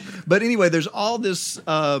there. but anyway, there's all this.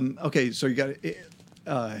 Okay, so you got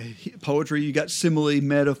poetry, you got simile,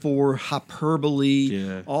 metaphor, hyperbole.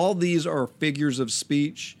 Yeah. All these are figures of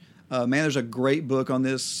speech. There's a great book on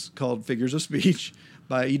this called Figures of Speech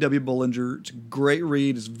by E.W. Bullinger. It's a great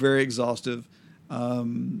read. It's very exhaustive.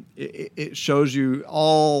 It shows you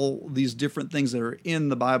all these different things that are in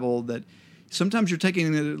the Bible that, sometimes you're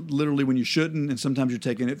taking it literally when you shouldn't, and sometimes you're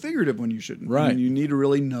taking it figurative when you shouldn't. Right. And you need to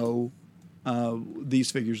really know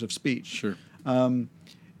these figures of speech. Sure.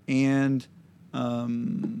 And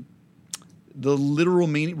the literal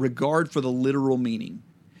meaning, regard for the literal meaning.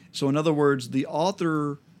 So, in other words, the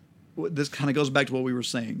author, this kind of goes back to what we were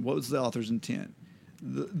saying. What was the author's intent?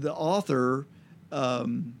 The author,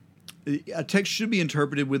 a text should be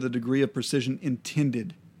interpreted with a degree of precision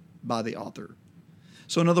intended by the author.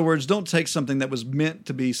 So, in other words, don't take something that was meant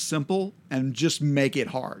to be simple and just make it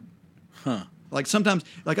hard. Huh. Like sometimes,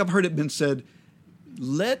 like I've heard it been said,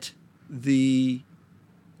 let the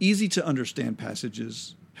easy to understand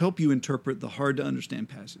passages help you interpret the hard to understand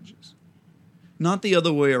passages, not the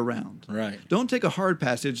other way around. Right. Don't take a hard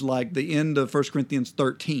passage like the end of 1 Corinthians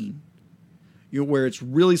 13, where it's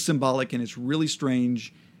really symbolic and it's really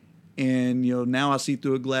strange. And, now I see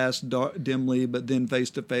through a glass dimly, but then face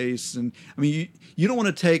to face. And I mean, you don't want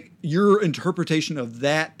to take your interpretation of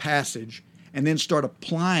that passage and then start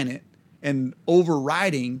applying it and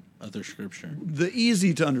overriding Other scripture. the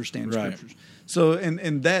easy to understand Right. scriptures. So,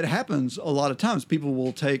 and that happens a lot of times. People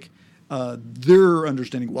will take their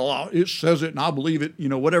understanding. Well, it says it and I believe it,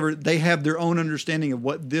 whatever. They have their own understanding of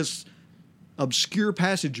what this obscure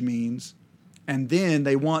passage means. And then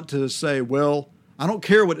they want to say, well, I don't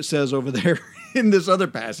care what it says over there in this other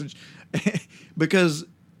passage because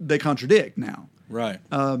they contradict now. Right.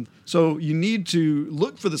 So you need to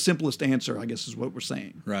look for the simplest answer, I guess is what we're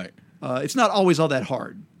saying. Right. It's not always all that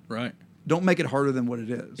hard. Right. Don't make it harder than what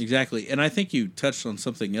it is. Exactly. And I think you touched on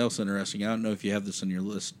something else interesting. I don't know if you have this on your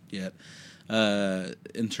list yet.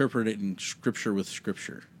 Interpreting scripture with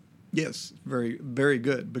scripture. Yes, very, very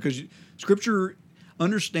good. Because scripture,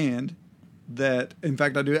 understand that, in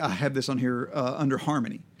fact, I have this on here under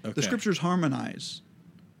harmony. Okay. The scriptures harmonize.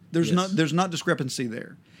 There's Yes. there's not discrepancy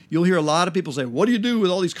there. You'll hear a lot of people say, what do you do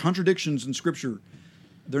with all these contradictions in scripture?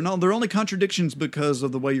 They're only contradictions because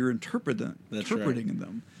of the way you're interpreting That's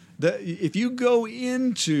them. If you go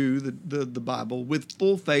into the Bible with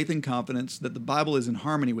full faith and confidence that the Bible is in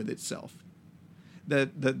harmony with itself,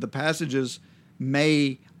 that the passages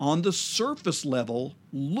may, on the surface level,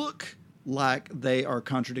 look like they are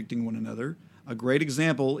contradicting one another. A great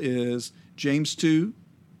example is James 2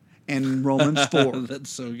 and Romans 4.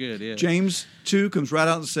 That's so good, yeah. James 2 comes right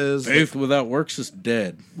out and says, Faith without works is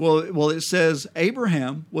dead. well, it says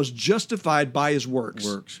Abraham was justified by his works.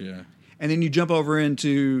 Works, yeah. And then you jump over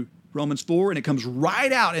into Romans 4, and it comes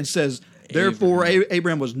right out and says, therefore,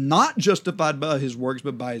 Abraham was not justified by his works,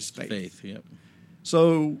 but by his faith. Faith, yep.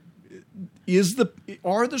 So,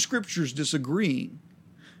 are the scriptures disagreeing?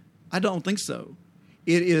 I don't think so.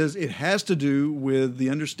 It has to do with the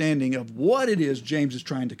understanding of what it is James is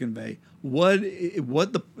trying to convey, what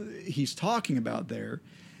he's talking about there,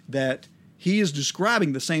 that he is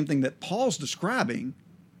describing the same thing that Paul's describing,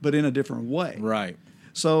 but in a different way. Right.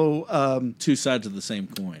 So, Two sides of the same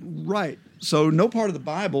coin. right. So no part of the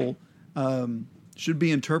Bible should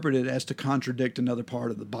be interpreted as to contradict another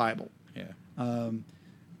part of the Bible. Yeah.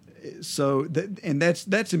 So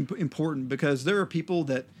that's important because there are people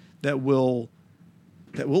that will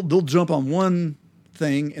they'll jump on one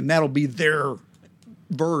thing and that'll be their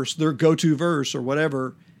verse, their go-to verse or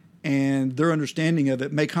whatever, and their understanding of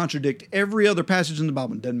it may contradict every other passage in the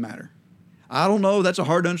Bible. It doesn't matter. I don't know. That's a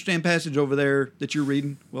hard to understand passage over there that you're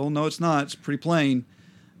reading. Well, no, it's not. It's pretty plain.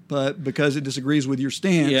 But because it disagrees with your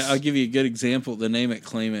stance. Yeah, I'll give you a good example. The name it,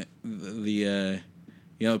 claim it, the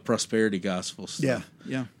prosperity gospel stuff.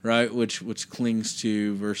 Yeah. Right, which clings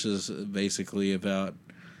to verses basically about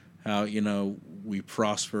how we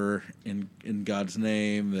prosper in God's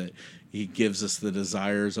name, that He gives us the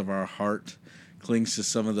desires of our heart. Clings to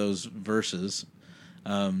some of those verses.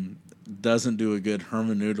 Doesn't do a good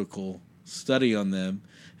hermeneutical study on them,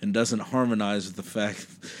 and doesn't harmonize with the fact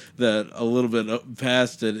that a little bit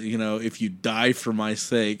past it, if you die for my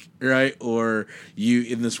sake, right, or you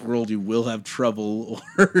in this world you will have trouble,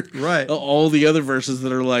 or right, all the other verses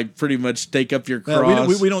that are like pretty much take up your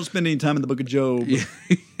cross. We don't spend any time in the book of Job.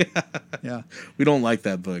 Yeah. We don't like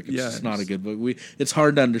that book. It's just not a good book. It's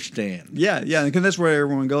hard to understand. Yeah, because that's where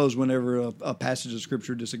everyone goes whenever a passage of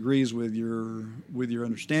scripture disagrees with your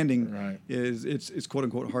understanding. Right. It's quote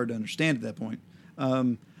unquote hard to understand at that point.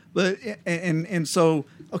 So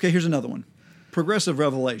here's another one. Progressive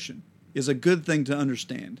revelation is a good thing to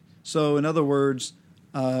understand. So in other words,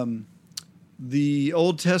 the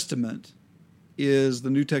Old Testament is the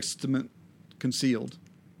New Testament concealed,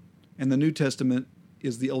 and the New Testament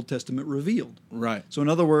is the Old Testament revealed. Right. So in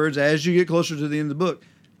other words, as you get closer to the end of the book,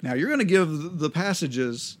 now you're going to give the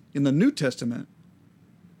passages in the New Testament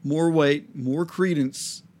more weight, more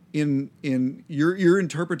credence in your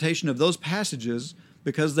interpretation of those passages,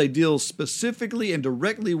 because they deal specifically and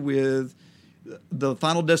directly with the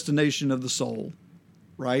final destination of the soul,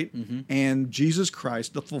 right? And Jesus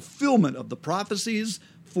Christ, the fulfillment of the prophecies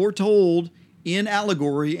foretold in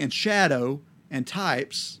allegory and shadow and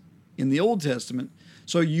types in the Old Testament.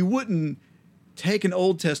 So you wouldn't take an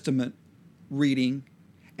Old Testament reading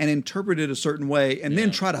and interpret it a certain way and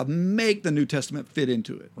then try to make the New Testament fit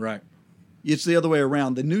into it. Right. It's the other way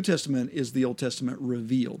around. The New Testament is the Old Testament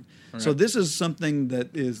revealed. Right. So this is something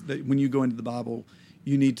that when you go into the Bible,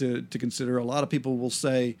 you need to consider. A lot of people will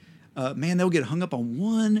say, man, they'll get hung up on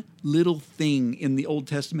one little thing in the Old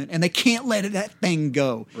Testament, and they can't let that thing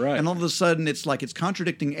go. Right. And all of a sudden, it's like it's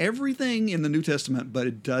contradicting everything in the New Testament, but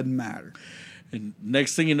it doesn't matter. And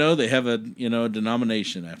next thing you know, they have a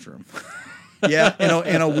denomination after them. Yeah,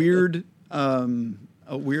 and a weird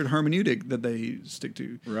hermeneutic that they stick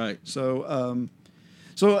to. Right. So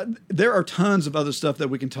there are tons of other stuff that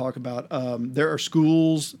we can talk about. There are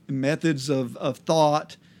schools, methods of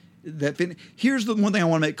thought that fit. Here's the one thing I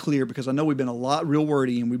want to make clear, because I know we've been a lot real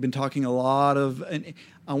wordy and we've been talking a lot of, and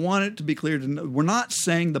I want it to be clear to know, we're not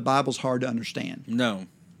saying the Bible's hard to understand. No.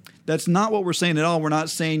 That's not what we're saying at all. We're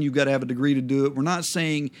not saying you've got to have a degree to do it. We're not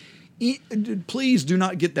saying, please do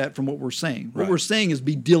not get that from what we're saying. What we're saying is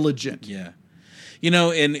be diligent. Yeah.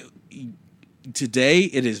 And today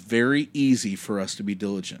it is very easy for us to be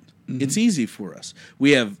diligent. It's easy for us.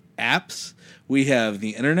 We have apps. We have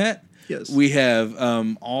the internet. Yes. We have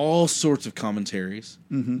all sorts of commentaries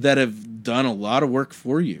that have done a lot of work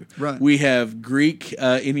for you. Right. We have Greek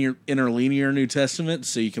in your interlinear New Testament,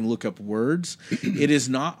 so you can look up words. It is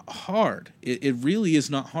not hard. It really is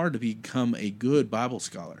not hard to become a good Bible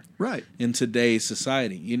scholar. Right. In today's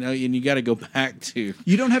society, and you got to go back to.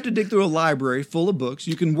 You don't have to dig through a library full of books.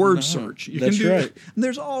 You can word search. That's right. And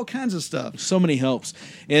there's all kinds of stuff. So many helps,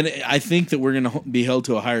 and I think that we're going to be held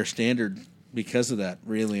to a higher standard because of that,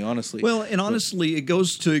 really, honestly. Well, and honestly, it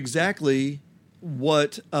goes to exactly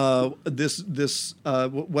what what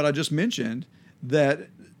I just mentioned, that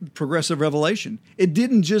progressive revelation. It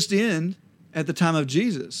didn't just end at the time of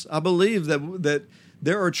Jesus. I believe that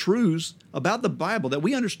there are truths about the Bible that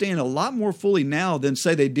we understand a lot more fully now than,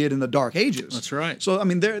 say, they did in the Dark Ages. That's right. So, I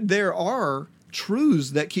mean, there are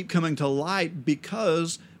truths that keep coming to light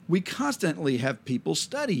because we constantly have people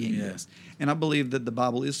studying this. And I believe that the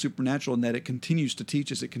Bible is supernatural and that it continues to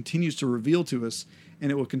teach us, it continues to reveal to us,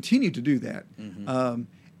 and it will continue to do that.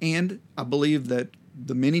 And I believe that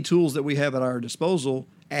the many tools that we have at our disposal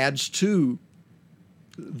adds to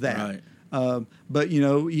that. Right. But,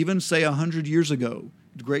 even say 100 years ago,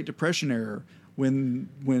 the Great Depression era, when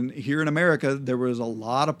here in America there was a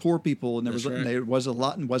lot of poor people and there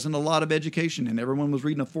wasn't a lot of education, and everyone was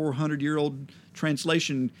reading a 400-year-old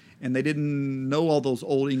translation and they didn't know all those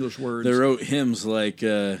old English words. They wrote hymns like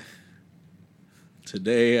 "Today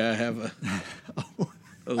I have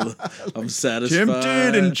I'm satisfied,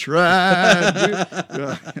 tempted and tried."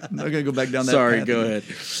 I'm not gonna go back down that. Sorry, path. go ahead.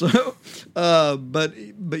 So,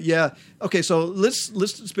 but yeah, okay. So let's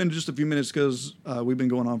spend just a few minutes, because we've been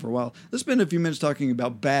going on for a while. Let's spend a few minutes talking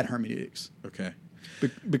about bad hermeneutics. Okay.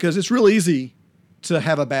 Because it's real easy to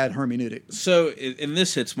have a bad hermeneutic. So, and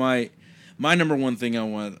this hits my number one thing I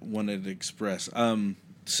wanted to express.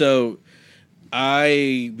 So,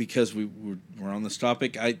 because we're on this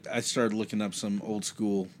topic, I started looking up some old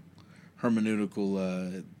school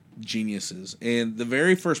hermeneutical geniuses, and the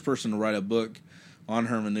very first person to write a book on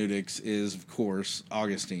hermeneutics is, of course,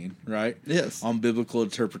 Augustine, right? Yes. On biblical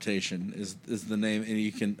interpretation is the name,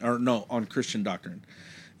 and on Christian doctrine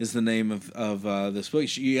is the name of this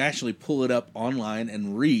book. You actually pull it up online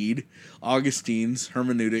and read Augustine's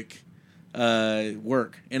hermeneutic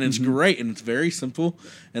work, and it's great, and it's very simple,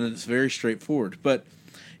 and it's very straightforward. But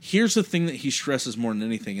here's the thing that he stresses more than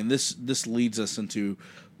anything, and this leads us into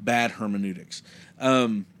bad hermeneutics.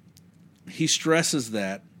 He stresses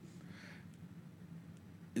that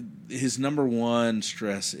his number one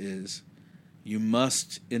stress is you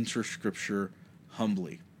must enter Scripture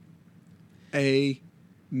humbly.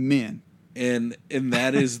 Amen. And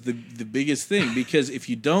that is the biggest thing, because if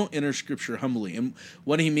you don't enter Scripture humbly, and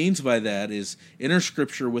what he means by that is enter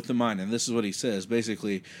Scripture with the mind, and this is what he says,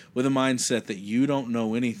 basically, with a mindset that you don't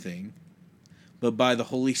know anything, but by the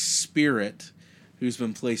Holy Spirit who's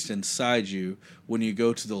been placed inside you, when you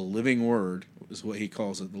go to the living Word, is what he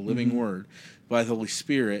calls it, the living Word, by the Holy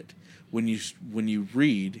Spirit, when you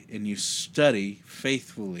read and you study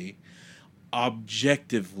faithfully,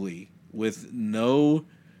 objectively, with no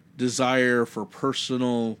desire for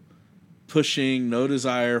personal pushing, no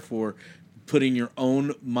desire for putting your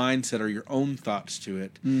own mindset or your own thoughts to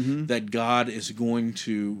it, Mm-hmm. that God is going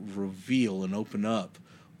to reveal and open up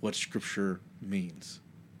what Scripture means.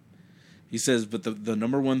 He says, but the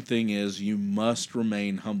number one thing is you must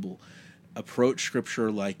remain humble. Approach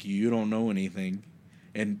Scripture like you don't know anything,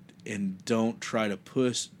 and don't try to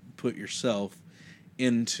put yourself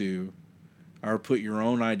into, or put your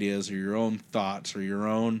own ideas or your own thoughts or your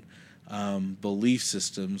own belief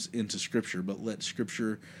systems into Scripture, but let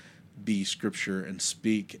Scripture be Scripture and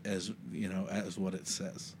speak as what it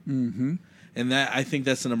says. Mm-hmm. And that, I think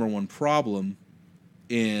that's the number one problem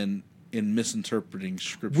in misinterpreting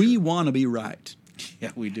Scripture. We want to be right.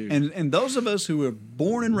 Yeah, we do. And those of us who were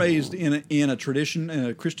born and raised in a tradition, in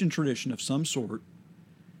a Christian tradition of some sort,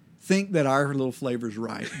 think that our little flavor's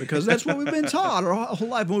right, because that's what we've been taught our whole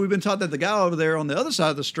life. When we've been taught that the guy over there on the other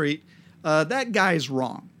side of the street, that guy's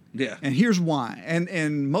wrong. Yeah. And here's why.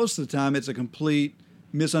 And most of the time, it's a complete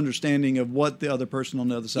misunderstanding of what the other person on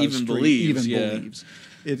the other side of the Even street believes, even yeah.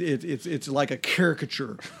 believes. It's like a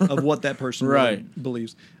caricature of what that person Right. really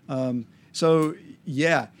believes. So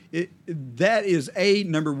yeah, that is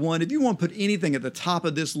number one. If you want to put anything at the top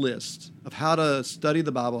of this list of how to study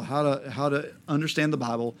the Bible, how to understand the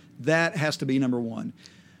Bible, that has to be number one.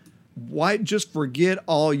 Why just forget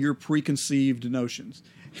all your preconceived notions?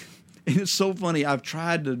 And it's so funny. I've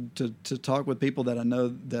tried to talk with people that I know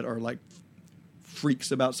that are like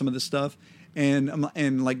freaks about some of this stuff.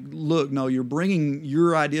 And like, look, no, you're bringing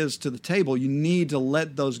your ideas to the table. You need to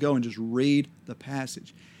let those go and just read the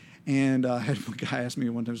passage. And I had one guy ask me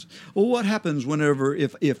one time, well, what happens whenever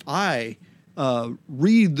if I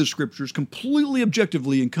read the Scriptures completely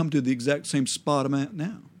objectively and come to the exact same spot I'm at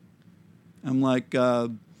now? I'm like,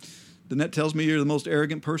 then that tells me you're the most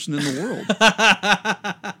arrogant person in the world.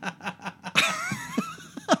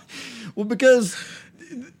 Well, because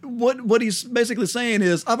what he's basically saying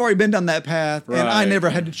is, I've already been down that path, and I Right.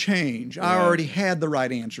 never had to change. I Right. already had the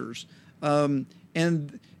right answers.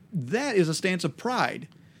 And that is a stance of pride.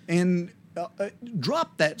 And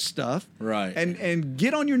drop that stuff. Right. And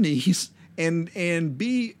get on your knees and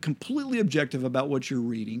be completely objective about what you're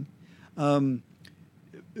reading.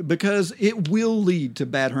 Because it will lead to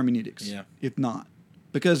bad hermeneutics, Yeah. if not.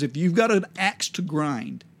 Because if you've got an axe to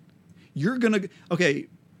grind, you're going to... Okay,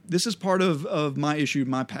 this is part of my issue,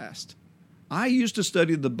 my past. I used to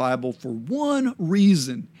study the Bible for one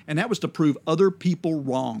reason, and that was to prove other people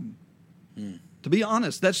wrong. To be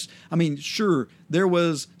honest, sure, there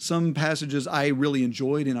was some passages I really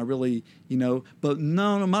enjoyed and I really, but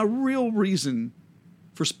no, my real reason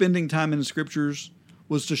for spending time in the Scriptures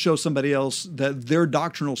was to show somebody else that their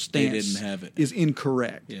doctrinal stance didn't have it. is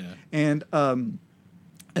incorrect. Yeah. And I'm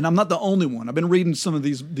not the only one. I've been reading some of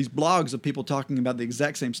these blogs of people talking about the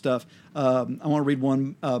exact same stuff. I want to read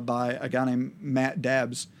one by a guy named Matt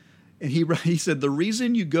Dabbs. And he said, the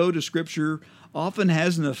reason you go to Scripture often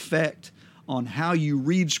has an effect on how you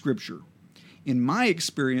read Scripture. In my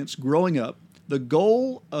experience growing up, the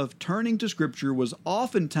goal of turning to Scripture was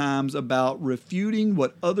oftentimes about refuting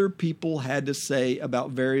what other people had to say about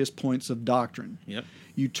various points of doctrine. Yep.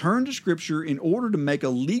 You turn to Scripture in order to make a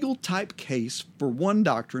legal type case for one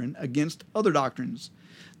doctrine against other doctrines.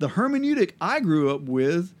 The hermeneutic I grew up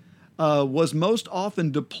with was most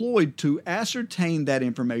often deployed to ascertain that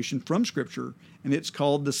information from Scripture, and it's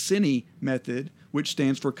called the Cine method, which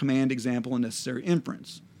stands for command, example, and necessary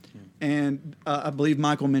inference. And I believe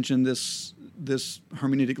Michael mentioned this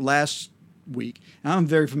hermeneutic last week, and I'm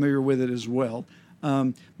very familiar with it as well.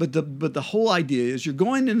 But the whole idea is you're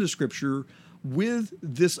going into Scripture with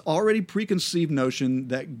this already preconceived notion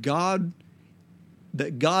that God's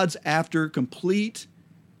after complete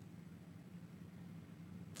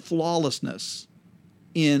flawlessness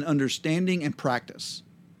in understanding and practice.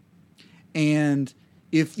 And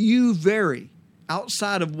if you vary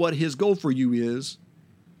outside of what his goal for you is,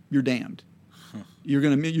 you're damned. You're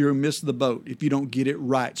gonna miss the boat if you don't get it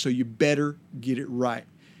right. So you better get it right.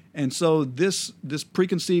 And so this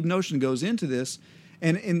preconceived notion goes into this,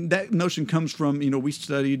 and that notion comes from, we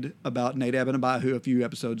studied about Nadab and Abihu a few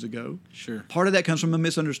episodes ago. Sure. Part of that comes from a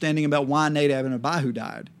misunderstanding about why Nadab and Abihu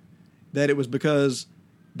died. That it was because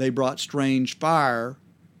they brought strange fire,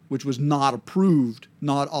 which was not approved,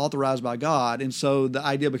 not authorized by God. And so the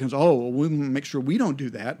idea becomes, we make sure we don't do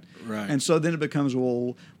that. Right. And so then it becomes,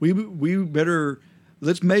 we better,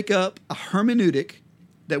 let's make up a hermeneutic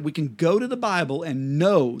that we can go to the Bible and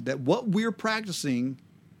know that what we're practicing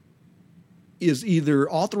is either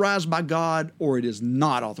authorized by God or it is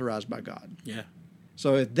not authorized by God. Yeah.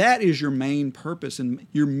 So if that is your main purpose, and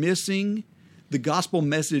you're missing the gospel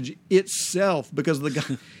message itself, because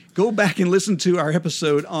go back and listen to our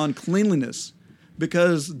episode on cleanliness,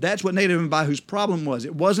 because that's what Nadab and Abihu's problem was.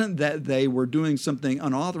 It wasn't that they were doing something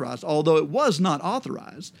unauthorized, although it was not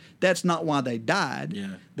authorized. That's not why they died.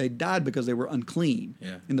 Yeah. They died because they were unclean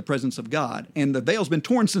Yeah. in the presence of God. And the veil's been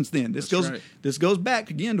torn since then. That's right. This goes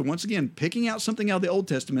back again to, once again, picking out something out of the Old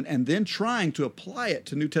Testament and then trying to apply it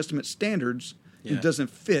to New Testament standards. Yeah. It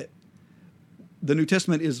doesn't fit. The New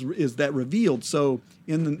Testament is that revealed. So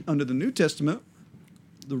under the New Testament,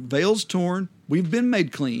 the veil's torn. We've been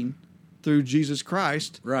made clean through Jesus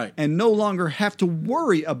Christ, Right. and no longer have to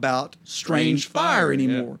worry about strange fire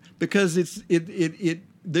anymore, because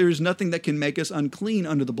there's nothing that can make us unclean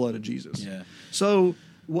under the blood of Jesus. Yeah. So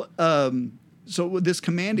with this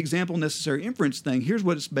command, example, necessary inference thing, here's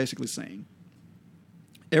what it's basically saying.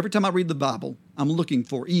 Every time I read the Bible, I'm looking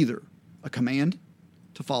for either a command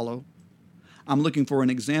to follow. I'm looking for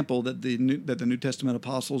an example that the New Testament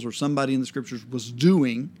apostles or somebody in the Scriptures was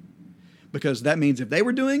doing, because that means if they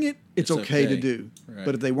were doing it, it's okay to do. Right.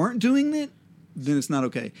 But if they weren't doing it, then it's not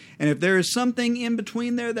okay. And if there is something in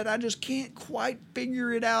between there that I just can't quite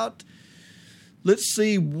figure it out, let's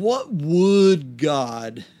see, what would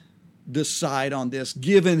God decide on this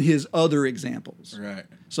given his other examples? Right.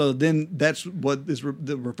 So then that's what is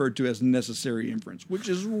referred to as necessary inference, which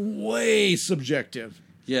is way subjective.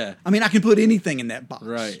 Yeah. I mean, I can put anything in that box,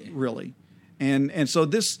 Right. really. And so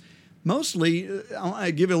this, mostly,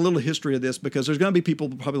 I'll give you a little history of this, because there's going to be people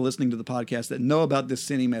probably listening to the podcast that know about this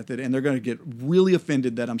sinning method, and they're going to get really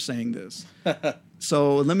offended that I'm saying this.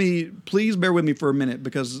 So please bear with me for a minute,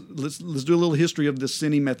 because let's do a little history of the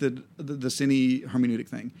sinning method, the sinning hermeneutic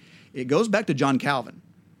thing. It goes back to John Calvin.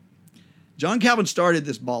 John Calvin started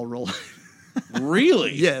this ball rolling.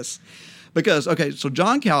 Really? Yes. Because, so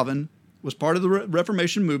John Calvin was part of the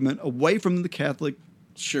Reformation movement away from the Catholic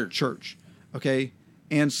Church. Okay?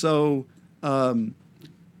 And so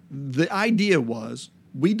the idea was,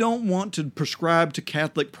 we don't want to prescribe to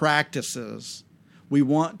Catholic practices. We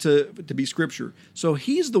want to be Scripture. So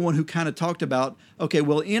he's the one who kind of talked about, okay,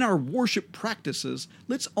 well, in our worship practices,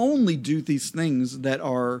 let's only do these things that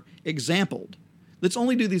are exampled. Let's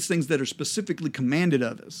only do these things that are specifically commanded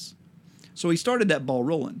of us. So he started that ball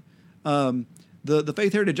rolling. The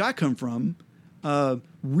faith heritage I come from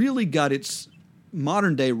really got its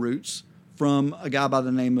modern day roots from a guy by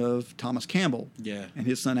the name of Thomas Campbell, Yeah. and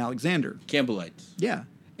his son Alexander. Campbellites. Yeah.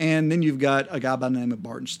 And then you've got a guy by the name of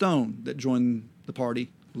Barton Stone that joined the party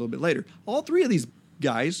a little bit later. All three of these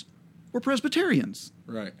guys were Presbyterians.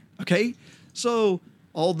 Right. Okay? So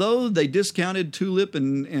although they discounted Tulip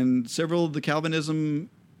and several of the Calvinism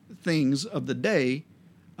things of the day,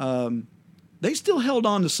 they still held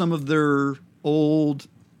on to some of their old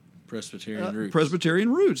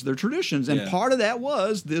Presbyterian roots. their traditions. And Yeah. part of that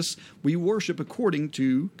was this: we worship according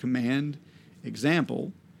to command,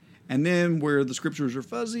 example. And then where the Scriptures are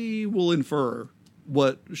fuzzy, we'll infer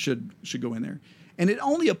what should go in there. And it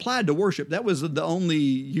only applied to worship. That was the only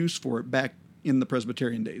use for it back in the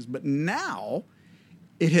Presbyterian days. But now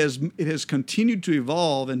it has continued to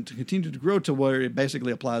evolve and to continue to grow to where it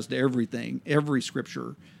basically applies to everything, every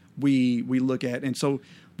Scripture we look at. And so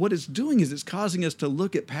what it's doing is it's causing us to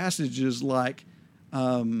look at passages like,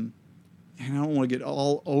 and I don't want to get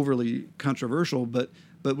all overly controversial, but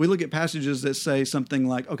we look at passages that say something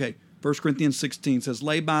like, okay, 1 Corinthians 16 says,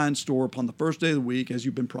 lay by and store upon the first day of the week as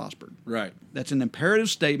you've been prospered. Right. That's an imperative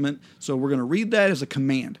statement, so we're going to read that as a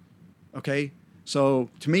command. Okay? So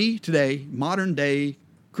to me, today, modern day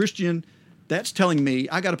Christian, that's telling me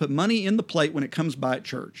I got to put money in the plate when it comes by at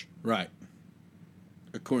church. Right.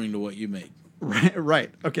 According to what you make.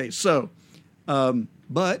 Right. Okay, so,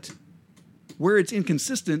 but where it's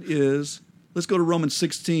inconsistent is, let's go to Romans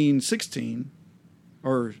 16:16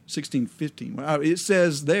 or 16:15.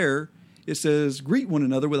 It says, greet one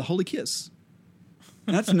another with a holy kiss.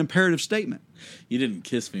 And that's an imperative statement. You didn't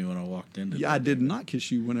kiss me when I walked in. Yeah, I did not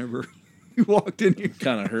kiss you whenever you walked in here.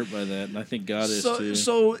 Kind of hurt by that, and I think God is too.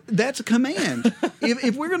 So that's a command.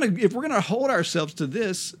 if we're gonna hold ourselves to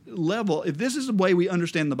this level, if this is the way we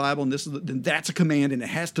understand the Bible, and then that's a command, and it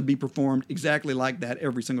has to be performed exactly like that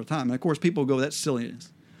every single time. And of course, people go, "That's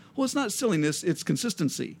silliness." Well, it's not silliness; it's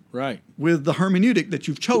consistency. Right. With the hermeneutic that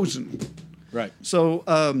you've chosen. Right. So,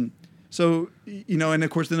 and of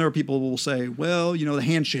course, then there are people who will say, "Well, the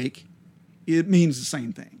handshake, it means the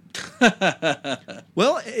same thing."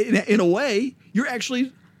 Well, in a way, you're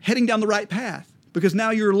actually heading down the right path, because now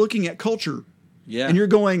you're looking at culture. Yeah. And you're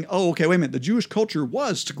going, oh, okay, wait a minute. The Jewish culture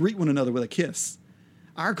was to greet one another with a kiss.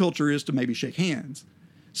 Our culture is to maybe shake hands.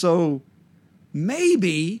 So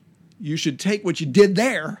maybe you should take what you did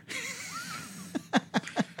there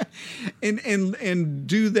and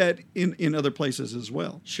do that in other places as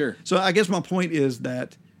well. Sure. So I guess my point is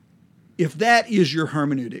that if that is your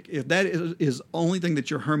hermeneutic, if that is the only thing that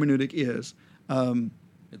your hermeneutic is,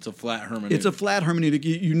 It's a flat hermeneutic. it's a flat hermeneutic.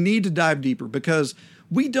 You need to dive deeper because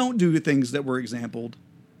we don't do things that were exampled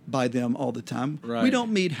by them all the time. Right. We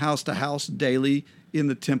don't meet house to house daily in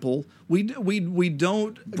the temple. We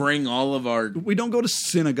don't Bring all of our... we don't go to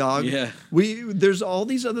synagogue. Yeah. There's all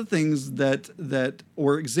these other things that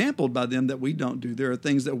were exampled by them that we don't do. There are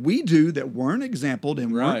things that we do that weren't exampled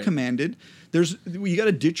and Right. weren't commanded. You got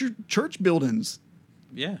to ditch your church buildings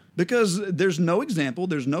Yeah. because there's no example,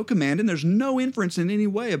 there's no command, and there's no inference in any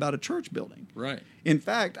way about a church building. Right. In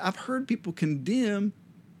fact, I've heard people condemn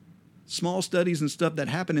small studies and stuff that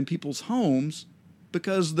happen in people's homes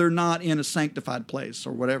because they're not in a sanctified place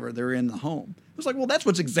or whatever. They're in the home. It's like, well, that's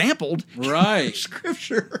what's exampled in Right.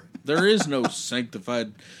 Scripture. There is no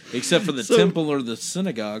sanctified except for the So- temple or the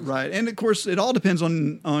synagogue. Right. And of course, it all depends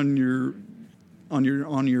on your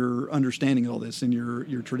understanding of all this and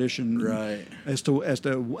your tradition, Right. As to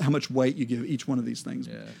how much weight you give each one of these things.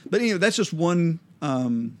 Yeah. But anyway, that's just one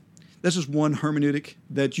hermeneutic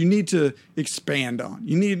that you need to expand on.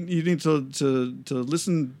 You need to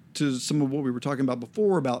listen to some of what we were talking about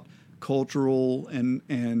before about cultural and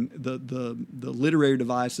the literary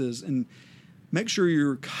devices, and make sure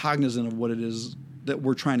you're cognizant of what it is that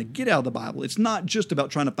we're trying to get out of the Bible. It's not just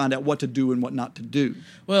about trying to find out what to do and what not to do.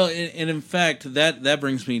 Well, and in fact, that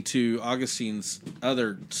brings me to Augustine's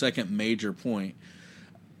other second major point.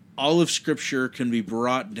 All of Scripture can be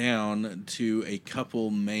brought down to a couple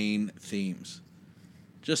main themes.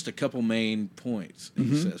 Just a couple main points,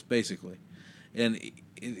 he says, basically. And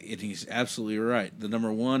he's absolutely right. The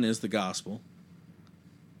number one is the gospel.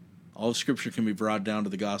 All of Scripture can be brought down to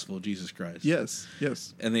the gospel of Jesus Christ. Yes,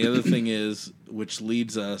 yes. And the other thing is, which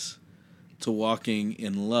leads us to walking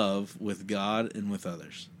in love with God and with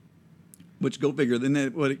others. Which, go figure, isn't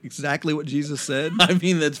that exactly what Jesus said? I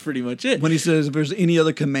mean, that's pretty much it. When he says, if there's any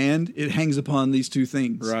other command, it hangs upon these two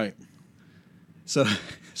things. Right. So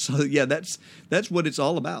yeah, that's what it's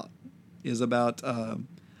all about. Is about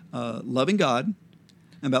loving God,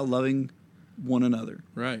 and about loving one another.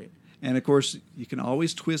 Right. And of course, you can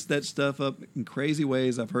always twist that stuff up in crazy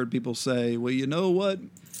ways. I've heard people say, "Well, you know what?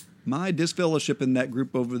 My disfellowship in that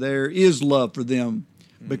group over there is love for them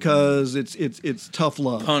because it's tough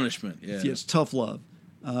love, Punishment. Yeah. It's tough love."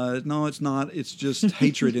 No, it's not. It's just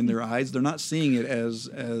hatred in their eyes. They're not seeing it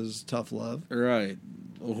as tough love. Right.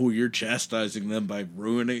 Oh, you're chastising them by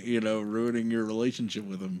ruining your relationship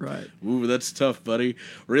with them. Right. Ooh, that's tough, buddy.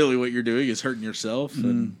 Really, what you're doing is hurting yourself,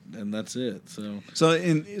 and that's it. So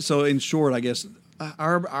in short, I guess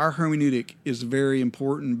our hermeneutic is very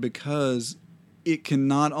important because it can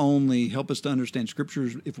not only help us to understand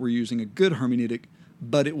scriptures if we're using a good hermeneutic,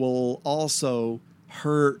 but it will also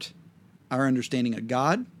hurt our understanding of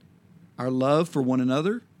God, our love for one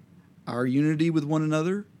another, our unity with one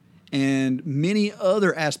another, and many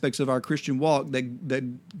other aspects of our Christian walk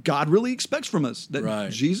that God really expects from us, that Right.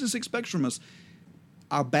 Jesus expects from us.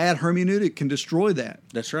 Our bad hermeneutic can destroy that.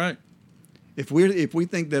 That's right. If we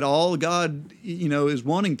think that all God is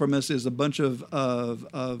wanting from us is a bunch of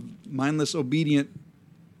mindless, obedient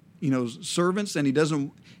servants, and he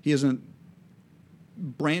doesn't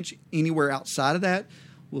branch anywhere outside of that,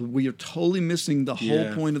 well, we are totally missing the whole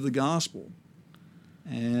Yeah. point of the gospel.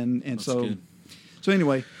 And That's so good. so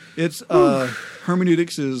anyway, it's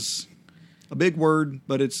hermeneutics is a big word,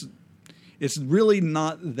 but it's really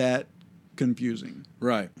not that confusing.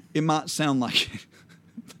 Right. It might sound like it,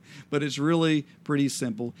 but it's really pretty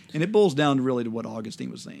simple, and it boils down to what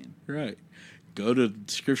Augustine was saying. Right. Go to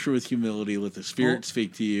Scripture with humility, let the Spirit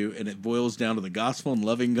speak to you, and it boils down to the gospel and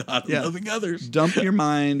loving God and loving others. Dump your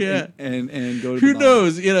mind Yeah. and go to Who the Bible.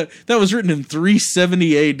 knows? That was written in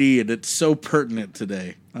 370 AD, and it's so pertinent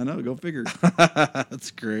today. I know, go figure.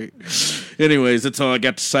 That's great. Anyways, that's all I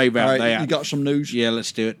got to say about All right, that. you got some news? Yeah,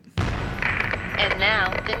 let's do it. And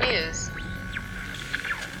now, the news.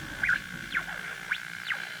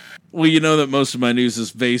 Well, you know that most of my news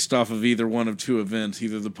is based off of either one of two events,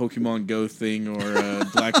 either the Pokemon Go thing or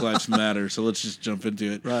Black Lives Matter. So let's just jump into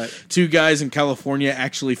it. Right. 2 guys in California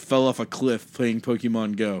actually fell off a cliff playing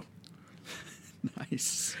Pokemon Go.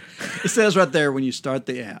 Nice. It says right there when you start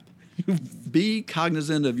the app, be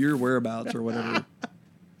cognizant of your whereabouts or whatever.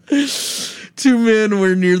 2 men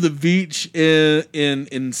were near the beach in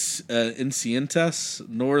Encientes,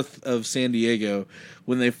 north of San Diego,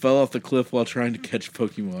 when they fell off the cliff while trying to catch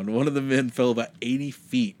Pokemon. One of the men fell about 80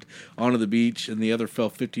 feet onto the beach, and the other fell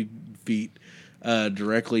 50 feet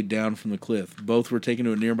directly down from the cliff. Both were taken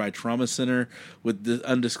to a nearby trauma center with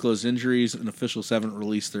undisclosed injuries, and officials haven't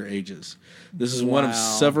released their ages. This is one of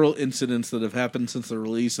several incidents that have happened since the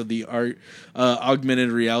release of the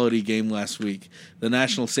augmented reality game last week. The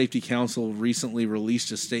National Safety Council recently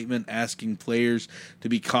released a statement asking players to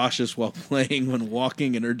be cautious while playing when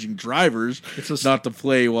walking and urging drivers not to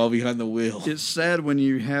play while behind the wheel. It's sad when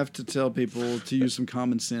you have to tell people to use some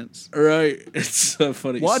common sense. Right. It's so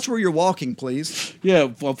funny. Watch where you're walking, please. Yeah,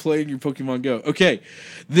 while playing your Pokemon Go. Okay.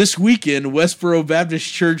 This weekend, Westboro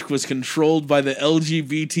Baptist Church was controlled by the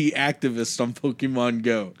LGBT activists on Pokemon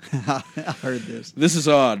Go. I heard this. This is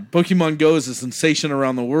odd. Pokemon Go is a sensation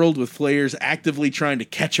around the world, with players actively trying to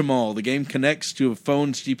catch them all. The game connects to a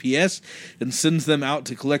phone's GPS and sends them out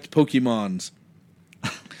to collect Pokemons.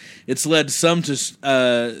 It's led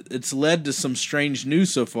to some strange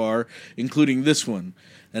news so far, including this one.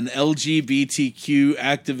 An LGBTQ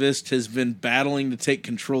activist has been battling to take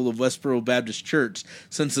control of Westboro Baptist Church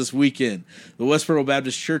since this weekend. The Westboro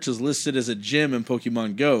Baptist Church is listed as a gym in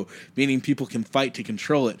Pokemon Go, meaning people can fight to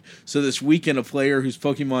control it. So this weekend, a player whose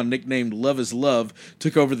Pokemon nicknamed Love is Love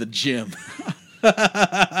took over the gym.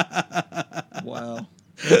 Wow.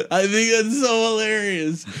 I think that's so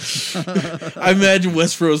hilarious. I imagine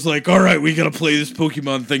Westboro's like, all right, we got to play this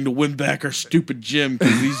Pokemon thing to win back our stupid gym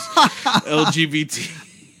because these LGBT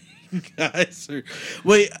guys are...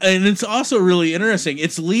 Wait, and it's also really interesting.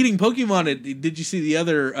 It's leading Pokemon. Did you see the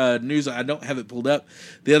other news? I don't have it pulled up.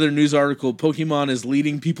 The other news article, Pokemon is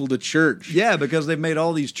leading people to church. Yeah, because they've made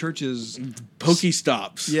all these churches...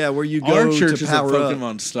 Pokestops. Yeah, where you go Our church to is power a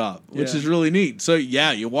Pokemon up. stop, which Yeah. is really neat. So,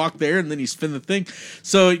 yeah, you walk there and then you spin the thing.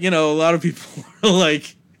 So, a lot of people are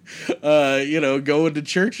like... going to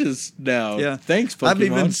churches now. Yeah. Thanks, Pokemon. I've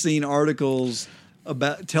even seen articles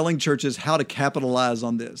about telling churches how to capitalize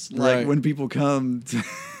on this. Like Right. when people come to...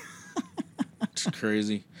 It's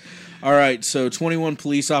crazy. All right, so 21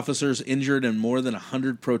 police officers injured and more than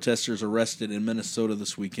 100 protesters arrested in Minnesota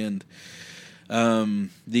this weekend.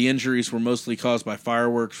 The injuries were mostly caused by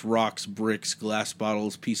fireworks, rocks, bricks, glass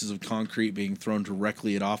bottles, pieces of concrete being thrown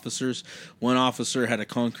directly at officers. One officer had a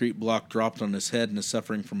concrete block dropped on his head and is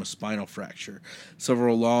suffering from a spinal fracture.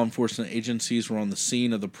 Several law enforcement agencies were on the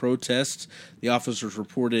scene of the protests. The officers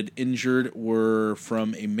reported injured were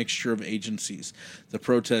from a mixture of agencies. The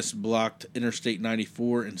protests blocked Interstate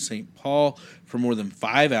 94 in St. Paul for more than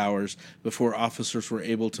 5 hours before officers were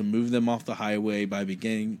able to move them off the highway by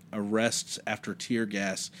beginning arrests after tear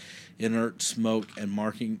gas, inert smoke, and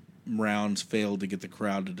marking rounds failed to get the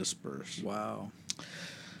crowd to disperse. Wow.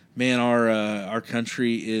 Man, our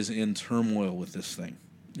country is in turmoil with this thing.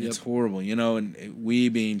 It's Yep. horrible, and we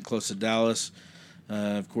being close to Dallas,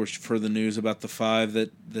 of course, for the news about the 5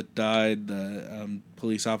 that died,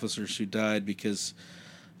 police officers who died because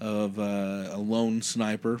of a lone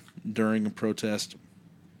sniper during a protest,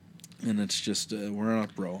 and it's just we're on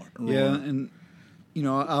a roll. Yeah, and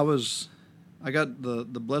I got the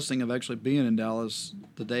blessing of actually being in Dallas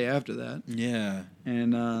the day after that. Yeah.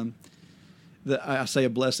 And I say a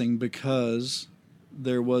blessing because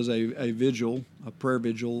there was a prayer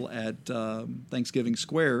vigil at Thanksgiving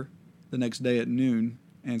Square the next day at noon,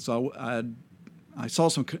 and so I saw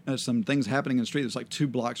some things happening in the street. It's like 2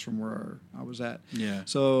 blocks from where I was at. Yeah.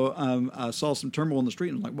 So I saw some turmoil in the street,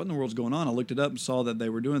 and I'm like, what in the world's going on? I looked it up and saw that they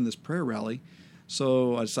were doing this prayer rally.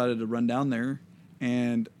 So I decided to run down there,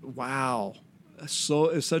 and wow, so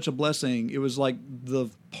it's such a blessing. It was like the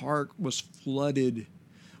park was flooded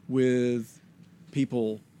with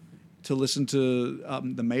people to listen to.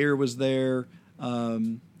 The mayor was there.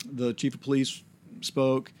 The chief of police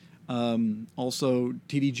spoke. Also,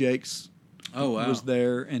 T.D. Jakes was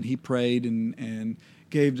there, and he prayed and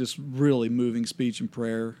gave this really moving speech and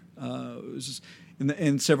prayer. It was just,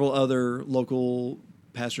 and several other local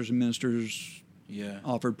pastors and ministers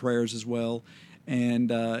offered prayers as well,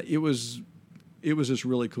 and it was just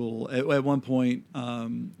really cool. At one point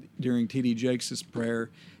during T.D. Jakes' prayer,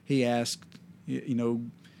 he asked,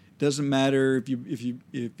 doesn't matter if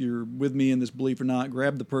you're with me in this belief or not,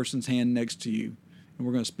 grab the person's hand next to you, and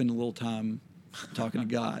we're going to spend a little time talking to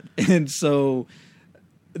God. And so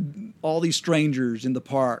all these strangers in the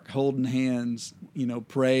park holding hands,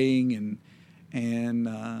 praying,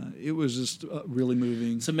 and it was just really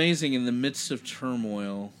moving. It's amazing. In the midst of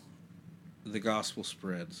turmoil, the gospel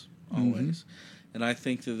spreads always. Mm-hmm. And I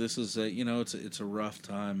think that this is it's a rough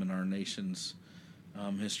time in our nation's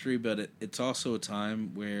history, but it's also a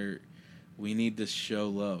time where we need to show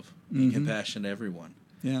love and compassion to everyone.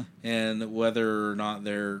 Yeah. And whether or not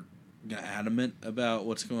they're adamant about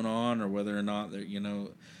what's going on, or whether or not they're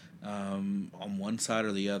on one side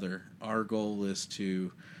or the other, our goal is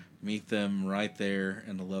to meet them right there,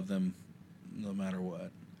 and to love them no matter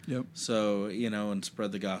what. Yep. So, and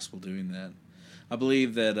spread the gospel doing that. I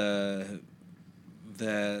believe that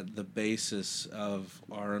that the basis of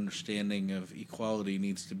our understanding of equality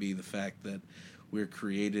needs to be the fact that we're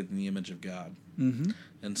created in the image of God. Mm-hmm.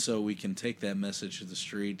 And so we can take that message to the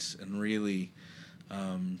streets and really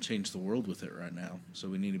change the world with it right now. So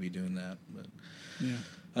we need to be doing that. But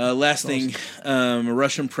last thing,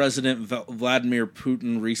 Russian President Vladimir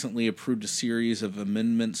Putin recently approved a series of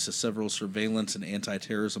amendments to several surveillance and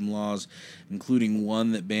anti-terrorism laws, including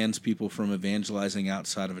one that bans people from evangelizing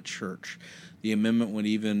outside of a church. The amendment would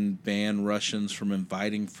even ban Russians from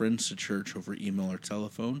inviting friends to church over email or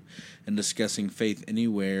telephone and discussing faith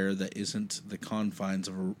anywhere that isn't the confines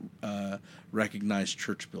of a recognized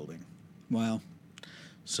church building. Wow.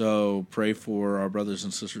 So pray for our brothers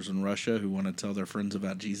and sisters in Russia who want to tell their friends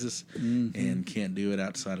about Jesus and can't do it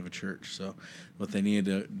outside of a church. So what they need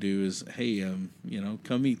to do is, hey,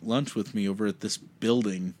 come eat lunch with me over at this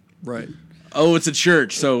building. Right. Oh, it's a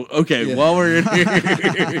church. So, okay, while we're in here.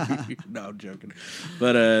 No, I'm joking.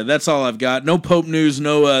 But that's all I've got. No Pope news,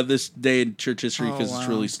 no this day in church history because it's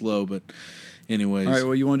really slow. But anyways. All right,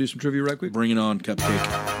 well, you want to do some trivia right quick? Bring it on,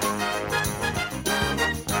 Cupcake.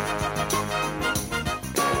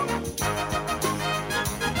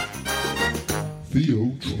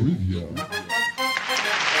 Theo Trivia.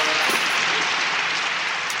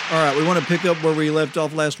 All right, we want to pick up where we left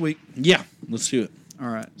off last week. Yeah, let's do it. All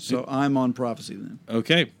right, so I'm on prophecy then.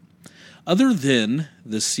 Okay. Other than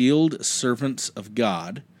the sealed servants of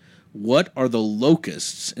God, what are the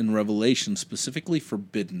locusts in Revelation specifically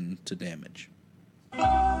forbidden to damage?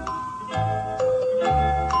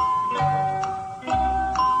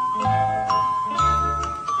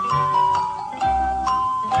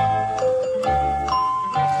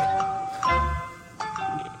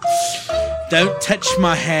 Don't touch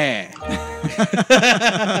my hair.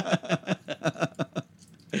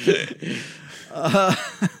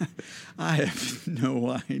 I have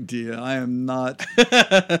no idea. I am not.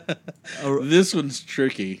 This one's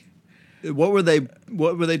tricky. What were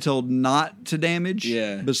they told not to damage?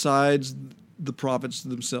 Yeah. Besides the prophets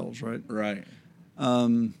themselves, right? Right.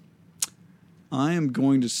 I am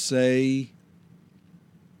going to say.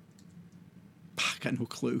 I got no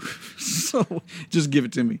clue. So just give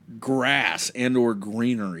it to me. Grass and or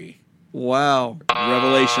greenery. Wow.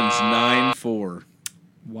 Revelations 9:4.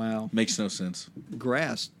 Wow. Makes no sense.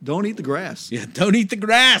 Grass. Don't eat the grass. Yeah, don't eat the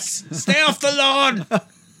grass. Stay off the lawn.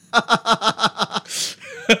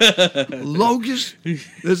 Locust.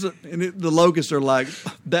 The locusts are like,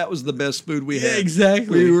 that was the best food we had. Yeah,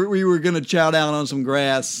 exactly. We were going to chow down on some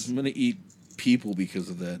grass. I'm going to eat people because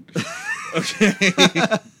of that. Okay.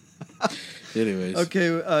 Anyways. Okay,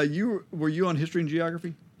 were you on history and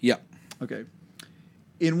geography? Yeah. Okay.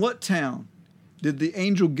 In what town did the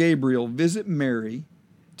angel Gabriel visit Mary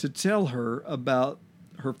to tell her about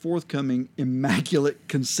her forthcoming immaculate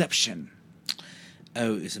conception?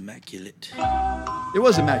 Oh, it's immaculate. It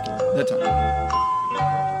was immaculate that time.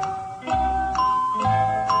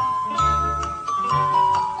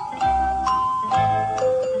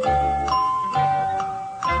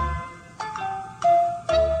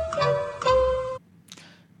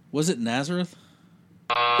 Was it Nazareth?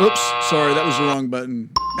 Oops, sorry, that was the wrong button.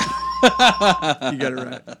 You got it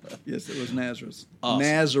right. Yes, it was Nazareth. Awesome.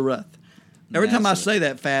 Nazareth. Every time I Nazareth. say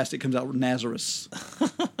that fast, it comes out Nazareth. I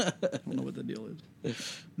don't know what the deal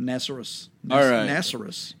is. Nazareth. All right.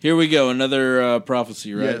 Nazareth. Here we go. Another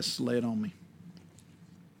prophecy, right? Yes, lay it on me.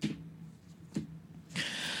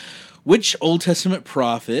 Which Old Testament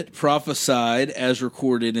prophet prophesied as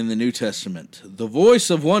recorded in the New Testament? The voice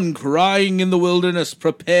of one crying in the wilderness,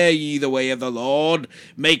 prepare ye the way of the Lord,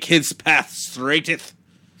 make his path straighteth.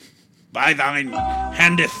 By thine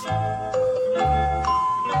handeth.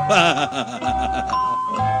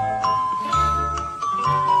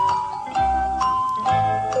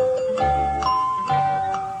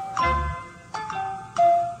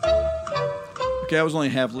 Okay, I was only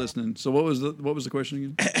half listening. So what was the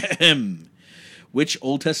question again? Which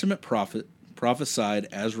Old Testament prophet prophesied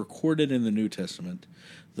as recorded in the New Testament,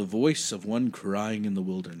 the voice of one crying in the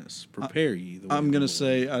wilderness, prepare ye the way I'm of the going Lord. to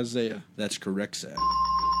say Isaiah. That's correct, Zach.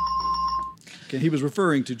 Okay, he was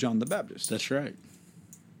referring to John the Baptist. That's right.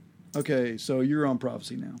 Okay, so you're on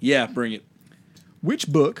prophecy now. Yeah, bring it. Which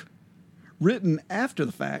book, written after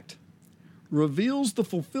the fact, reveals the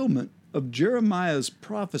fulfillment of Jeremiah's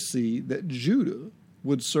prophecy that Judah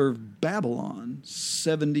would serve Babylon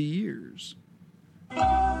 70 years?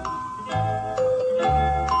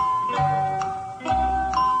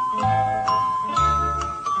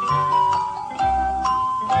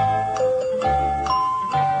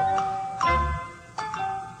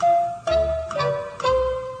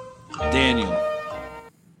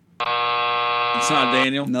 It's not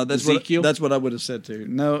Daniel. No, that's Ezekiel. that's what I would have said too.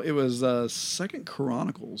 No, it was Second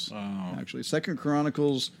Chronicles. Oh. Actually, Second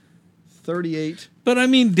Chronicles 38. But I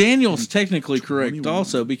mean, Daniel's technically correct 21.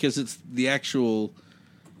 also because it's the actual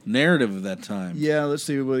narrative of that time. Yeah, let's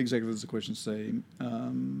see what exactly does the question say.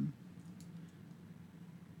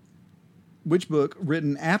 Which book,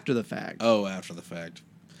 written after the fact, Oh, after the fact.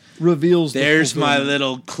 reveals? There's the my fulfillment?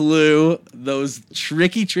 little clue. Those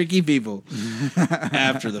tricky people.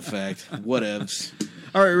 After the fact. Whatevs.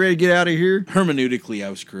 All right, ready to get out of here? Hermeneutically, I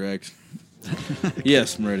was correct.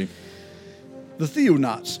 Yes, I'm ready. The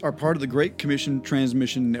Theonauts are part of the Great Commission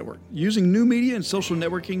Transmission Network, using new media and social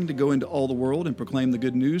networking to go into all the world and proclaim the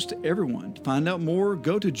good news to everyone. To find out more,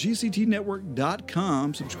 go to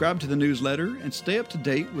gctnetwork.com, subscribe to the newsletter, and stay up to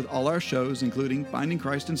date with all our shows, including Finding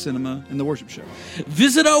Christ in Cinema and The Worship Show.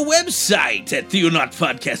 Visit our website at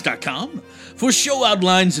theonautpodcast.com for show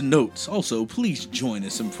outlines and notes. Also, please join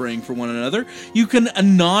us in praying for one another. You can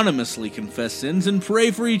anonymously confess sins and pray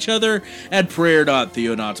for each other at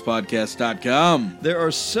prayer.theonautspodcast.com. There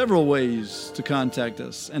are several ways to contact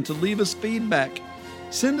us and to leave us feedback.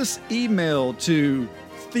 Send us email to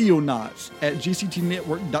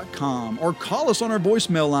theonauts@gctnetwork.com or call us on our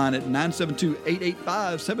voicemail line at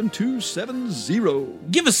 972-885-7270.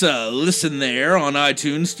 Give us a listen there on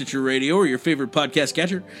iTunes, Stitcher Radio, or your favorite podcast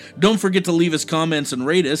catcher. Don't forget to leave us comments and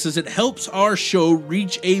rate us as it helps our show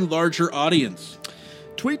reach a larger audience.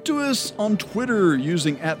 Tweet to us on Twitter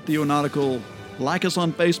using @Theonautical. Like us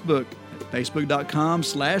on Facebook at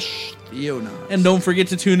facebook.com/Theonauts. And don't forget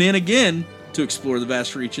to tune in again to explore the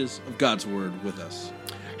vast reaches of God's Word with us.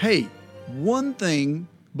 Hey, one thing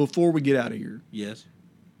before we get out of here. Yes?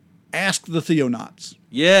 Ask the Theonauts.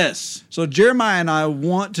 Yes. So Jeremiah and I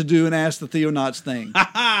want to do an Ask the Theonauts thing.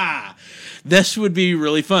 Ha! This would be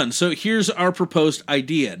really fun. So here's our proposed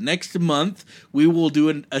idea. Next month, we will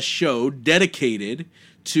do a show dedicated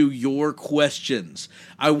to your questions.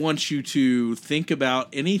 I want you to think about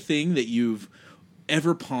anything that you've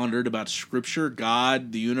ever pondered about Scripture,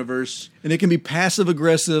 God, the universe. And it can be passive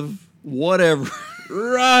aggressive, whatever.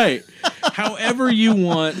 Right. However you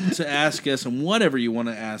want to ask us and whatever you want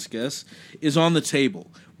to ask us is on the table.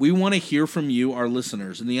 We want to hear from you, our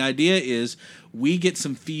listeners. And the idea is we get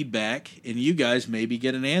some feedback and you guys maybe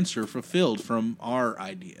get an answer fulfilled from our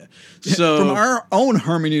idea. So From our own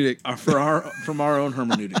hermeneutic. from our own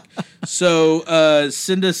hermeneutic. So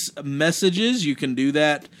send us messages. You can do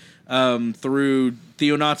that through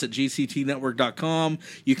theonauts@gctnetwork.com.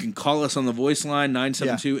 You can call us on the voice line,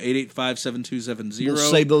 972-885-7270. We'll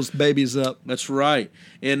save those babies up. That's right.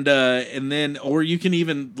 And then, or you can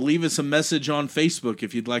even leave us a message on Facebook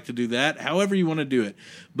if you'd like to do that, however you want to do it.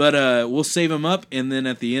 But we'll save them up, and then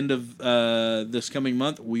at the end of this coming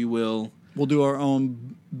month, we'll do our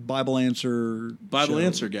own Bible answer show.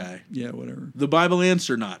 answer guy. Yeah, whatever. The Bible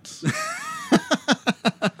answer knots.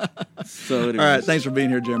 So anyways. All right, thanks for being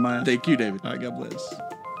here, Jeremiah. Thank you, David. All right, God bless.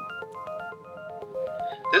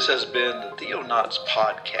 This has been the Theonauts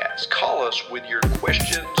Podcast. Call us with your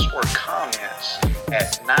questions or comments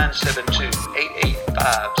at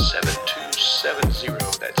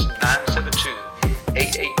 972-885-7270. That's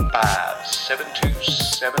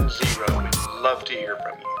 972-885-7270. We'd love to hear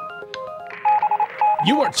from you.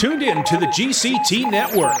 You are tuned in to the GCT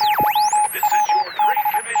Network. This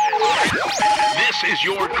is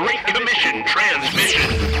your Great Commission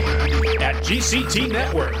transmission. At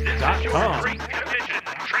GCTnetwork.com.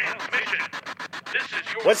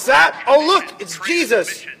 What's that? Oh, look, it's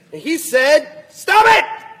Jesus. And he said, "Stop it!"